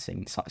it nice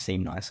and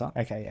seem nicer?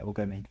 Okay, yeah, we'll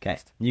go mean. Okay,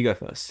 you go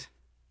first.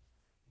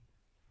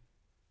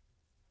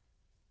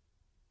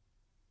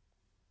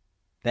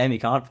 Damn, you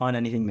can't find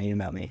anything mean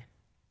about me.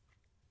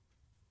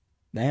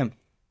 Damn.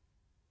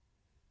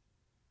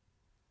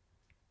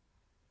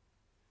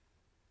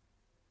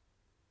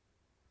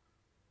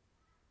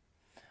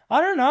 I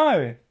don't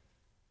know.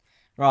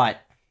 Right.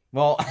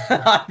 Well,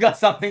 I've got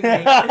something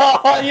mean.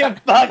 Oh, you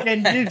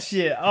fucking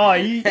dipshit. Oh,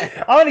 I'm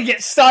going to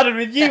get started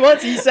with you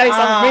once you say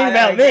something mean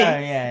about me.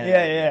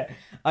 Yeah.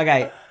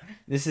 Okay,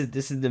 this is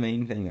the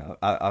mean thing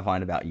I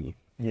find about you.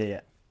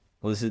 Yeah.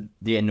 Well, this is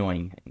the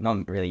annoying thing.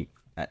 Not really.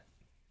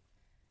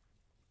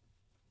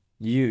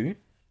 You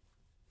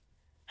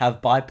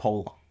have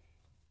bipolar.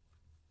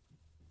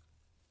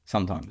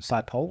 Sometimes.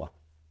 Bipolar.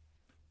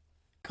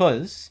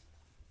 Because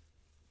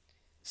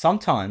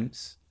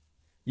sometimes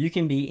you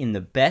can be in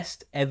the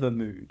best ever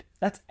mood.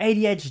 That's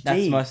ADHD.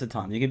 That's most of the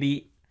time. You can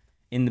be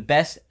in the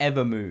best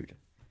ever mood.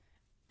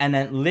 And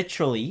then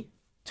literally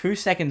 2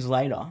 seconds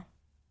later,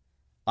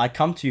 I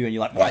come to you and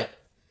you're like, "What?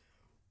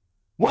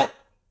 What?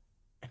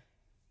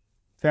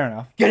 Fair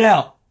enough. Get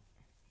out!"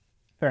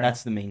 Fair enough.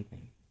 That's the mean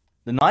thing.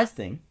 The nice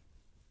thing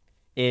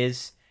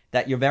is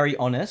that you're very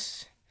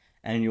honest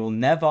and you'll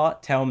never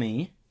tell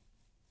me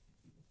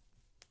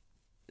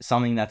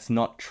something that's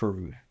not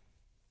true.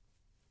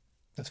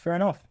 That's fair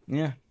enough.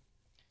 Yeah.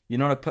 You're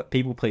not a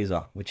people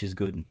pleaser, which is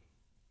good.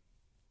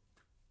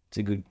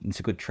 It's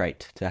a good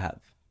trait to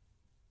have.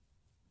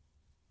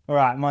 All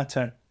right, my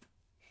turn.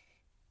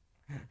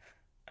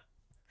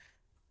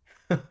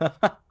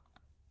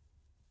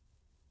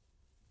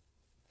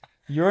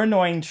 Your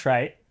annoying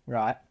trait,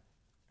 right,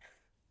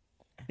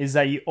 is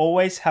that you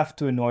always have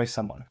to annoy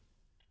someone.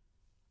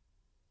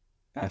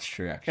 That's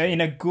true, actually.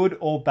 In a good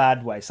or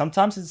bad way.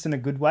 Sometimes it's in a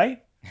good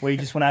way, where you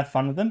just want to have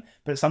fun with them,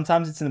 but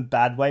sometimes it's in a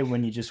bad way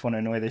when you just want to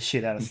annoy the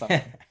shit out of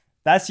someone.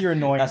 That's your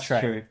annoying That's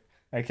trait. true.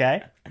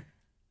 Okay?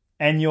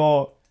 And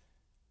your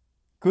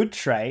good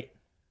trait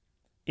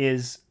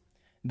is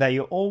that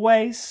you're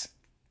always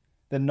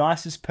the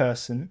nicest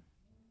person.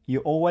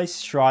 You're always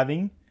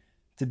striving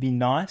to be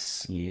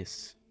nice.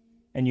 Yes.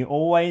 And you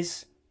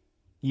always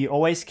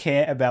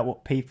care about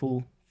what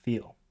people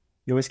feel.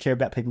 You always care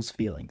about people's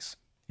feelings.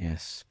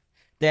 Yes.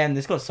 Damn,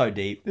 this got so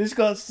deep. This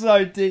got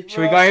so deep.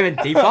 Should we go even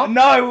deeper?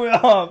 No.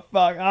 Oh,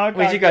 fuck.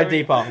 We should go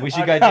deeper. We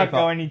should go I can't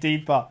deeper. go any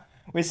deeper.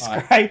 We're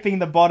scraping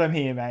the bottom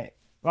here, mate.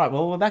 Right,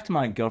 well, we're back to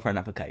my girlfriend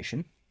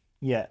application.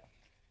 Yeah.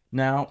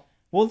 Now...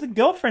 Well, the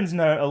girlfriends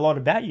know a lot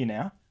about you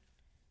now.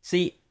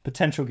 See...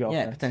 Potential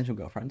girlfriends. Yeah, potential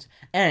girlfriends.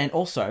 And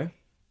also,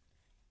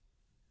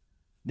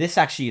 this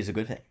actually is a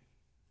good thing.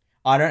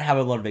 I don't have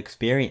a lot of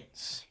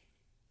experience.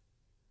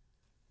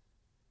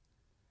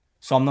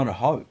 So I'm not a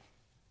hoe.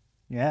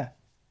 Yeah.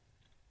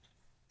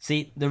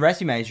 See, the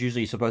resume is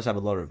usually supposed to have a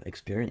lot of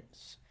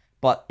experience.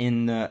 But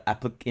in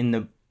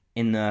the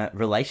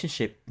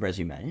relationship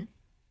resume...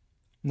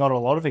 Not a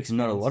lot of experience.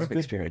 Not a lot of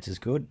experience is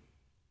good.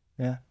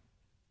 Yeah.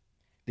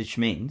 Which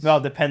means... Well,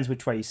 it depends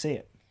which way you see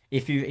it.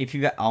 If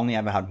you've only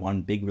ever had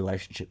one big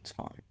relationship, it's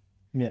fine.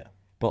 Yeah.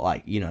 But,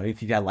 like, you know,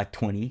 if you've had, like,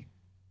 20,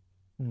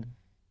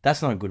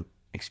 that's not a good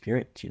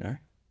experience, you know?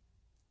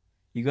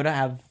 You got to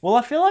have... Well,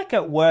 I feel like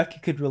at work,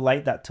 you could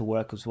relate that to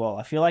work as well.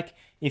 I feel like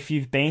if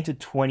you've been to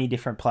 20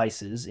 different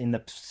places in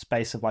the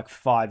space of, like,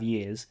 5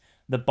 years,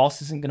 the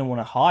boss isn't going to want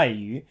to hire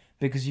you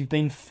because you've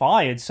been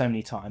fired so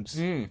many times.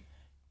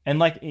 And,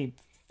 like,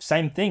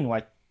 same thing,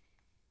 like,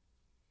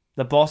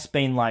 the boss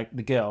being like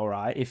the girl,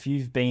 right? If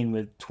you've been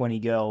with 20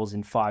 girls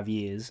in 5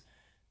 years,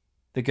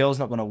 the girl's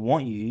not going to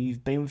want you.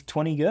 You've been with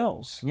 20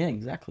 girls. Yeah,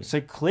 exactly. So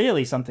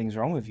clearly something's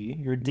wrong with you.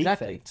 You're a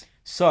defect. Exactly.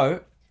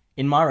 So,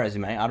 in my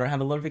resume, I don't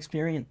have a lot of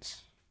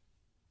experience.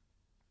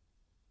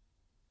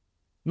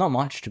 Not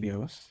much, to be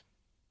honest.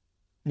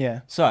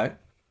 Yeah. So,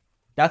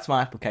 that's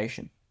my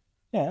application.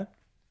 Yeah.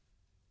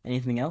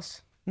 Anything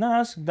else?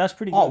 No, that's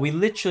pretty good. Oh, we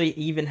literally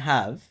even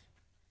have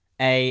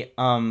a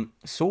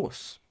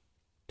source.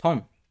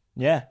 Tom.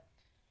 Yeah.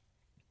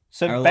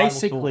 So A reliable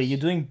basically, source. you're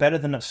doing better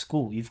than at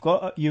school. You've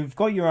got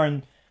your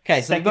own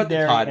Okay, so we've got the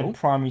secondary title. and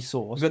primary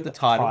source. We've got the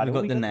title. We've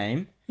got the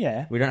name.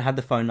 Yeah. We don't have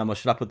the phone number.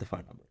 Should I put the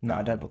phone number?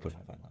 No, don't put the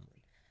phone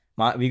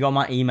number. We got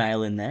my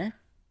email in there.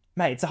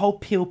 Mate, it's a whole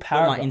peel Got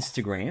paragraph. my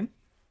Instagram.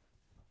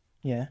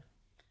 Yeah.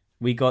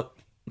 We got...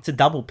 It's a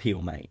double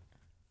peel, mate.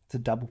 It's a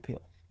double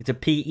peel. It's a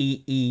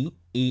PEEEEL.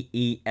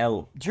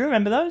 Do you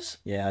remember those?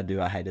 Yeah, I do.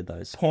 I hated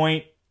those.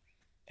 Point,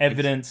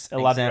 evidence,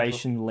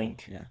 elaboration, Example.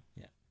 link. Yeah.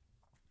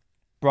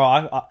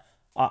 Bro,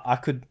 I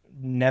could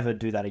never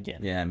do that again.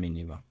 Yeah, me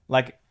neither.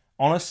 Like,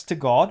 honest to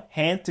God,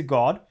 hand to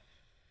God,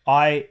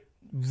 I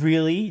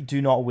really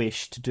do not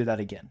wish to do that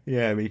again.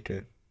 Yeah, me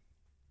too.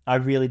 I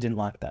really didn't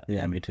like that.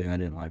 Yeah, me too. I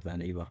didn't like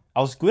that either.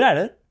 I was good at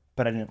it,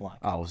 but I didn't like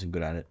it. I wasn't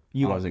good at it.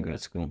 You I were wasn't good good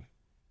at school.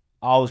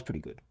 I was pretty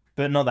good,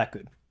 but not that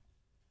good.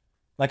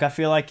 Like, I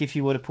feel like if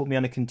you were to put me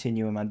on a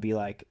continuum, I'd be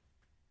like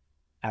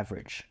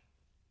average.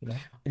 You know?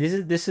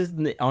 This is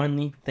the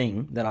only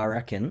thing that I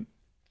reckon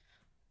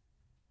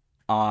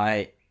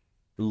I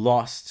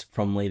lost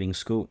from leaving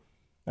school.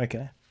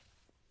 Okay.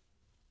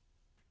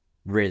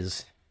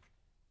 Riz.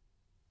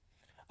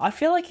 I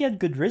feel like you had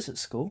good riz at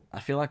school. I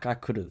feel like I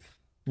could have.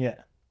 Yeah.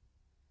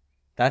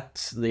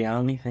 That's the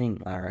only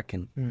thing I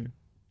reckon. Mm.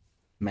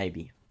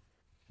 Maybe.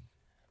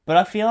 But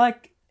I feel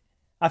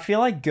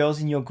like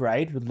girls in your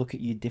grade would look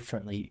at you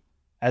differently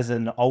as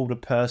an older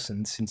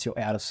person since you're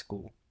out of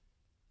school.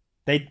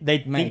 They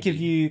think of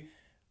you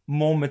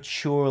more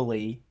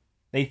maturely.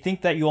 They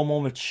think that you're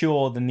more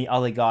mature than the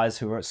other guys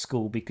who are at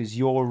school because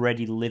you're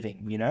already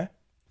living, you know?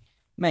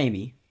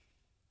 Maybe.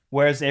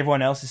 Whereas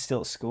everyone else is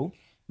still at school.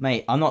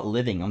 Mate, I'm not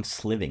living, I'm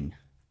sliving.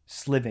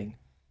 Sliving.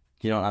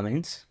 Do you know what that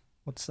means?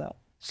 What's that?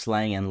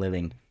 Slaying and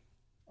living.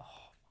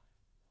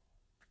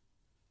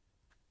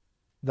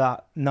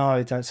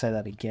 No, don't say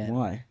that again.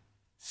 Why?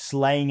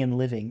 Slaying and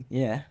living.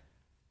 Yeah.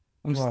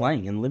 I'm Right.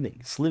 slaying and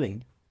living.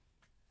 Sliving.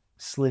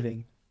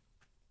 Sliving.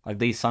 Like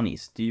these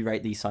sunnies. Do you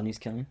rate these sunnies,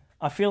 Kelly?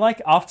 I feel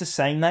like after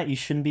saying that, you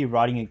shouldn't be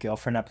writing a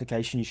girlfriend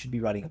application. You should be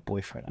writing a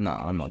boyfriend No,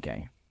 I'm not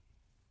gay.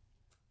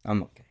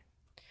 I'm okay.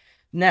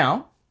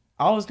 Now,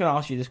 I was going to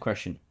ask you this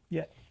question.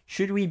 Yeah.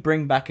 Should we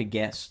bring back a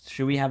guest?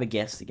 Should we have a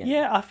guest again?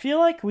 Yeah, I feel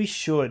like we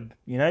should,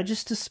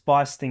 just to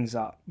spice things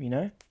up,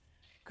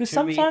 Because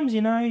sometimes,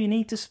 you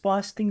need to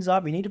spice things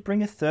up. You need to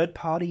bring a third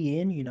party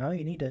in, you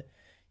need to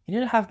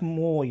have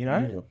more,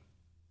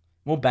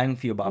 More bang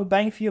for your buck. More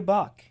bang for your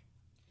buck.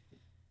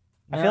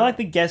 No. I feel like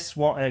the guests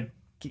want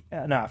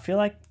I feel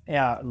like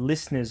our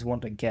listeners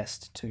want a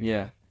guest too.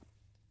 Yeah.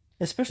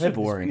 Especially They're at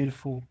boring. this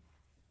beautiful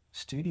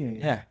studio.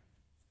 Yeah.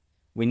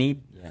 We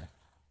need... Yeah.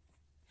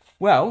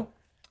 Well,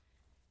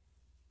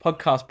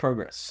 podcast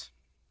progress.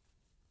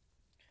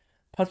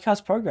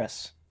 Podcast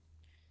progress.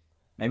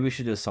 Maybe we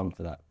should do a song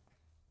for that.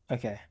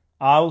 Okay.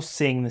 I'll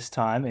sing this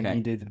time and Okay.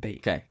 you do the beat.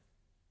 Okay.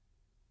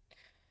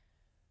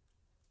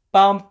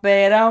 Bum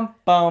ba-dum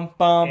bum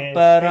bum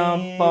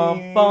ba-dum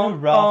bum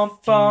bum bum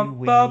bum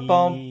bum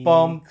bum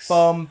bum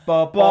bum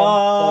bum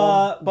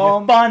But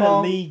we're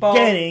finally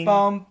getting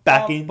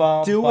back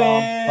into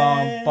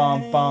it.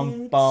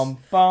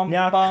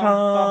 Now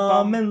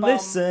come and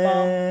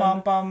listen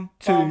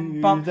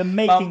to the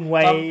Making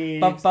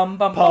Waves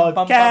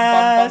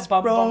podcast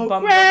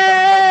program.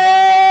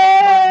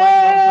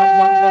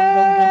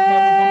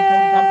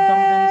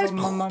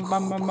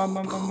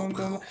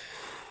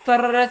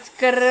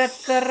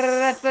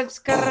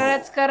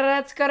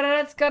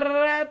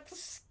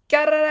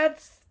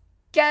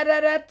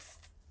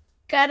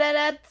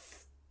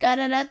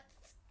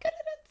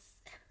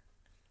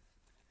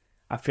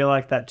 I feel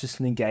like that just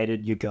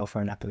negated your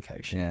girlfriend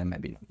application. Yeah,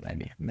 maybe.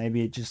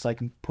 Maybe it just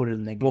put it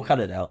in negative. We'll cut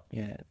it out.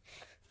 Yeah.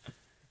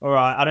 All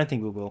right. I don't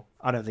think we will.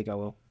 I don't think I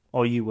will.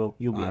 Or you will.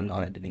 You'll be. I'm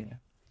not editing it.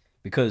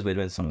 Because we're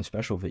doing something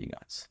special for you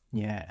guys.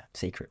 Yeah.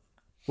 Secret.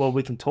 Well,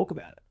 we can talk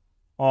about it.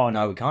 Oh,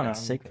 No, we can't. no, It's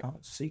secret.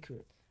 It's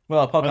secret.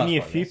 Well, podcast Only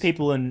a few progress.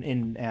 people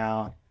in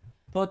our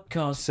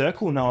Podcast.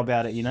 circle know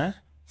about it,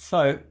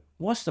 So,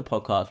 what's the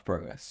podcast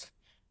progress?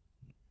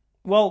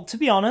 Well, to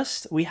be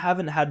honest, we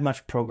haven't had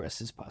much progress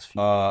this past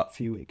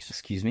few weeks.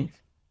 Excuse me?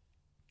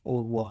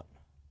 Or what?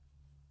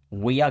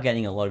 We are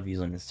getting a lot of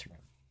views on Instagram.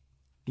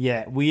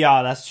 Yeah, we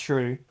are. That's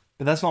true.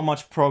 But that's not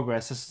much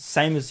progress. It's the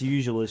same as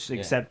usual,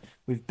 except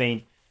we've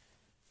been...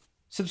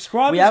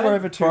 Subscribers We are haven't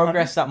over 200.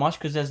 progressed that much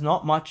because there's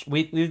not much.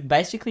 We're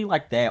basically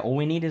there. All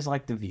we need is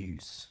the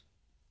views.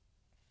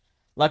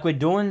 We're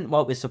doing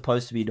what we're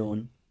supposed to be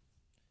doing.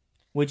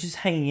 We're just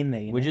hanging in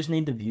there. We just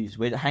need the views.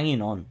 We're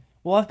hanging on.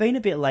 Well, I've been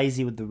a bit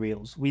lazy with the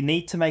reels. We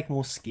need to make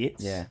more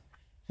skits. Yeah.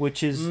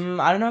 Which is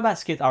I don't know about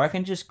skits. I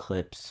reckon just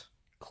clips.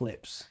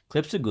 clips.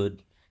 Clips are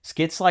good.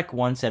 Skits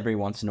once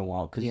in a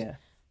while. Because Yeah.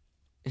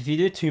 if you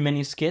do too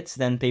many skits,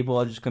 then people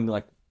are just going to be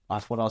like, I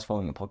thought I was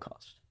following a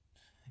podcast.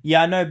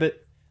 Yeah, I know,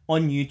 but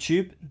on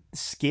YouTube,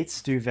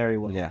 skits do very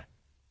well. Yeah.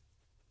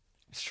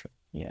 It's true.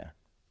 Yeah.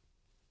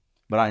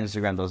 But our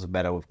Instagram does it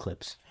better with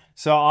clips.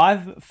 So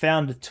I've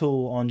found a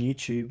tool on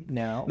YouTube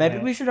now. Maybe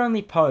where- we should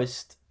only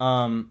post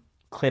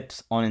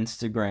clips on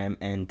Instagram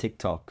and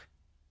TikTok.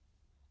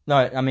 No,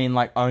 I mean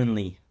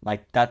only.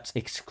 That's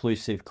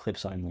exclusive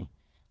clips only.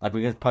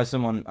 We could post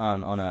them on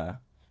a...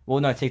 Well,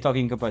 no, TikTok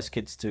you can post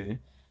kids too.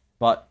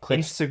 But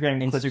clips...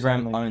 Instagram clips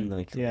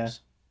only clips. Yeah.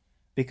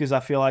 Because I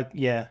feel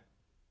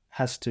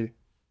has to.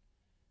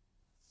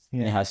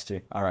 Yeah. It has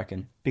to, I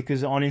reckon.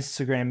 Because on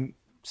Instagram,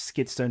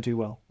 skits don't do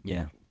well.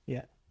 Yeah.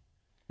 Yeah.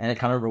 And it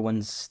kind of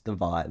ruins the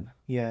vibe.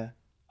 Yeah.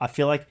 I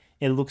feel like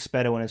it looks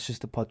better when it's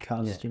just a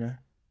podcast,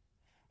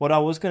 What I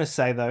was going to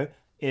say, though,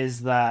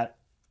 is that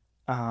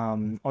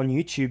on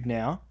YouTube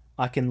now,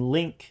 I can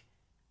link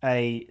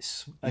a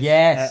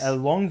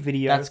long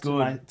video That's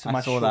good. to my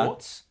I saw that.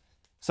 shorts.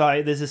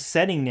 So there's a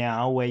setting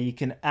now where you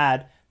can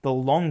add the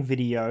long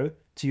video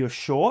to your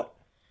short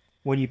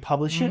when you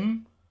publish it.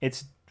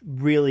 It's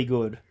really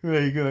good.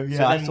 Really good, So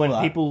then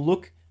when people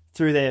look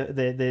through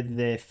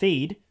their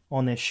feed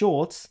on their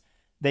shorts,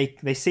 they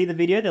see the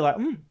video, they're like,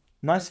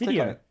 nice click on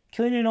video. it.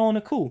 Killing it on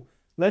a cool.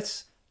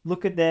 Let's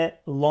look at their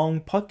long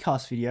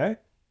podcast video,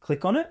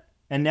 click on it,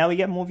 and now we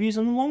get more views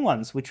on the long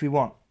ones, which we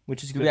want,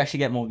 which is Do good. we actually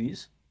get more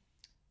views?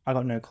 I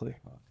got no clue.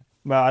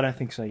 Well, I don't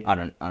think so yet. I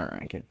don't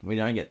reckon. We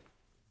don't get...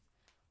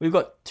 We've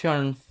got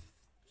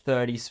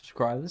 230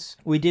 subscribers.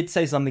 We did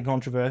say something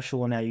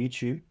controversial on our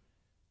YouTube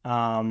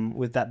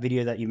with that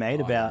video that you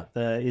made about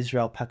the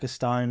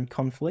Israel-Pakistan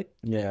conflict.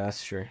 Yeah,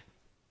 that's true.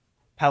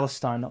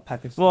 Palestine, not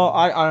Pakistan. Well,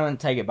 I don't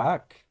take it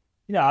back.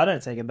 I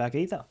don't take it back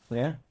either.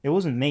 Yeah. It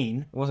wasn't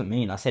mean. It wasn't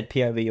mean. I said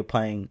POV, you're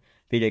playing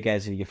video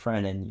games with your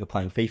friend and you're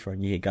playing FIFA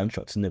and you hear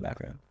gunshots in the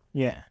background.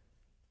 Yeah.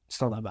 It's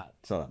not that bad.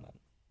 It's not that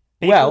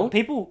bad.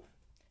 People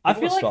I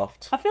feel like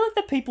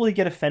the people who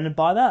get offended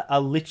by that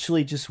are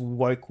literally just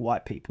woke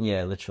white people.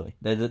 Yeah, literally.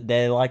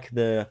 They're like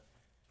the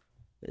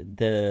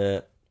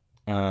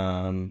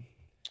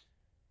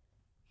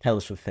Taylor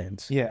Swift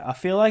fans. Yeah, I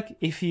feel like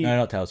if you No,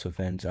 not Taylor Swift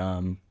fans.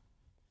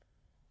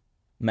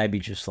 Maybe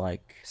just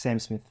Sam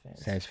Smith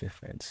fans. Sam Smith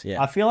fans.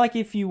 Yeah. I feel like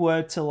if you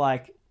were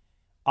to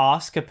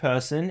ask a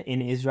person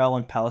in Israel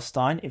and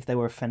Palestine if they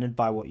were offended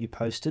by what you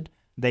posted,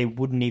 they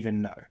wouldn't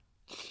even know.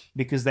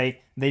 because they'd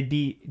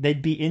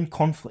be in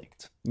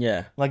conflict.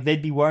 Yeah. Like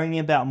they'd be worrying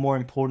about more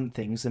important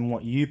things than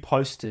what you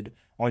posted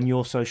on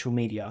your social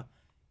media.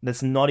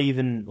 That's not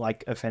even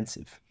like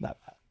offensive. That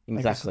bad.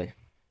 Exactly.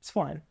 It's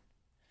fine.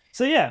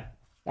 So yeah,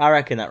 I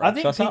reckon that I wraps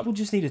think us up. people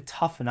just need to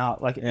toughen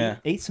up. Like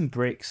eat some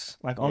bricks.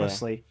 Like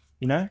honestly,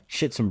 you know.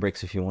 Shit some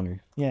bricks if you want to.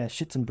 Yeah,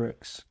 shit some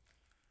bricks.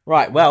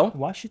 Right. Well,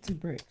 Why shit some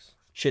bricks?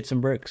 shit some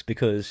bricks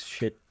because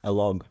shit a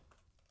log.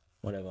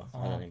 Whatever.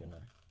 I don't even know.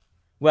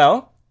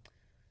 Well,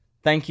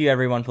 thank you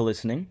everyone for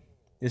listening.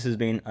 This has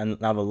been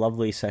another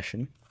lovely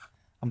session.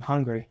 I'm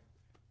hungry.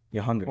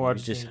 You're hungry. Or I You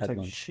just had take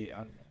lunch. shit. I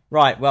don't know.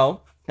 Right.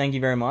 Well, thank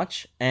you very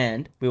much,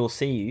 and we will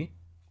see you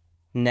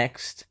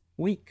next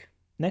week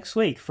Next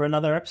week for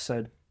another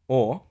episode.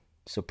 or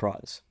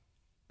surprise.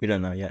 We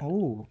don't know yet.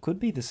 Oh, could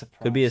be the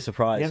surprise. Could be a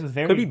surprise. We have a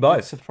very Could be good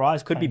both.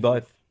 surprise. Could be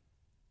planned for both.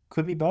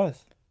 Could be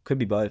both. Could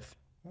be both.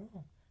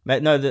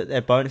 But no,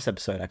 the bonus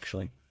episode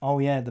actually. Oh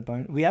yeah,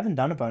 we haven't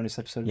done a bonus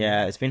episode.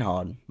 Yeah, it's been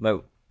hard,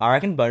 but I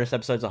reckon bonus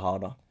episodes are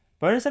harder.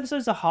 Bonus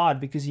episodes are hard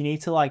because you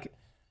need to like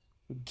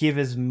give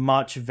as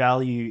much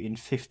value in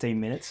 15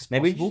 minutes as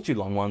Maybe we possible. just do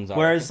long ones.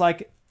 Whereas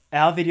like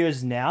our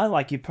videos now,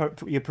 like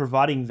you're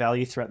providing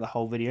value throughout the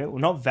whole video. Well,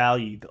 not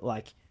value, but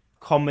like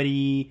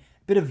comedy,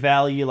 bit of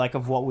value, like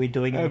of what we're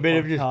doing. In A the bit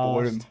of just podcast.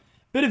 boredom.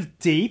 Bit of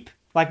deep.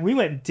 Like we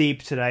went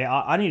deep today.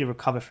 I need to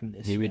recover from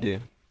this. Here we do.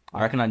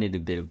 I reckon I need a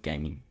bit of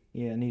gaming.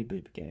 Yeah, I need a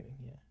bit of gaming.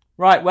 Yeah.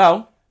 Right.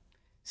 Well,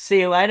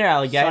 see you later,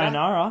 alligator.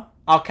 Sayonara.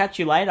 I'll catch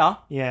you later.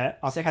 Yeah,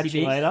 I'll Sexy catch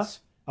you later. beasts.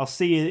 I'll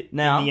see you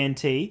Now- in the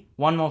NT.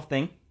 One more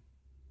thing.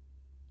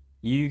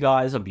 You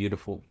guys are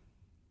beautiful.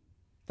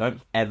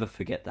 Don't ever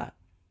forget that.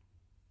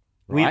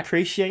 We Right?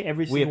 appreciate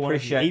every We single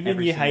appreciate one of you. Even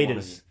every your single one of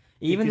haters.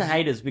 you. Even the Because-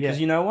 haters, because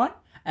yeah. you know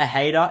what? A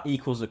hater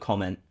equals a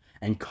comment,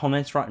 and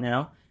comments right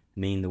now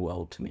mean the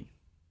world to me.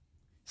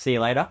 See you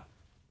later.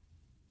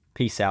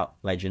 Peace out,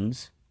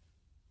 legends.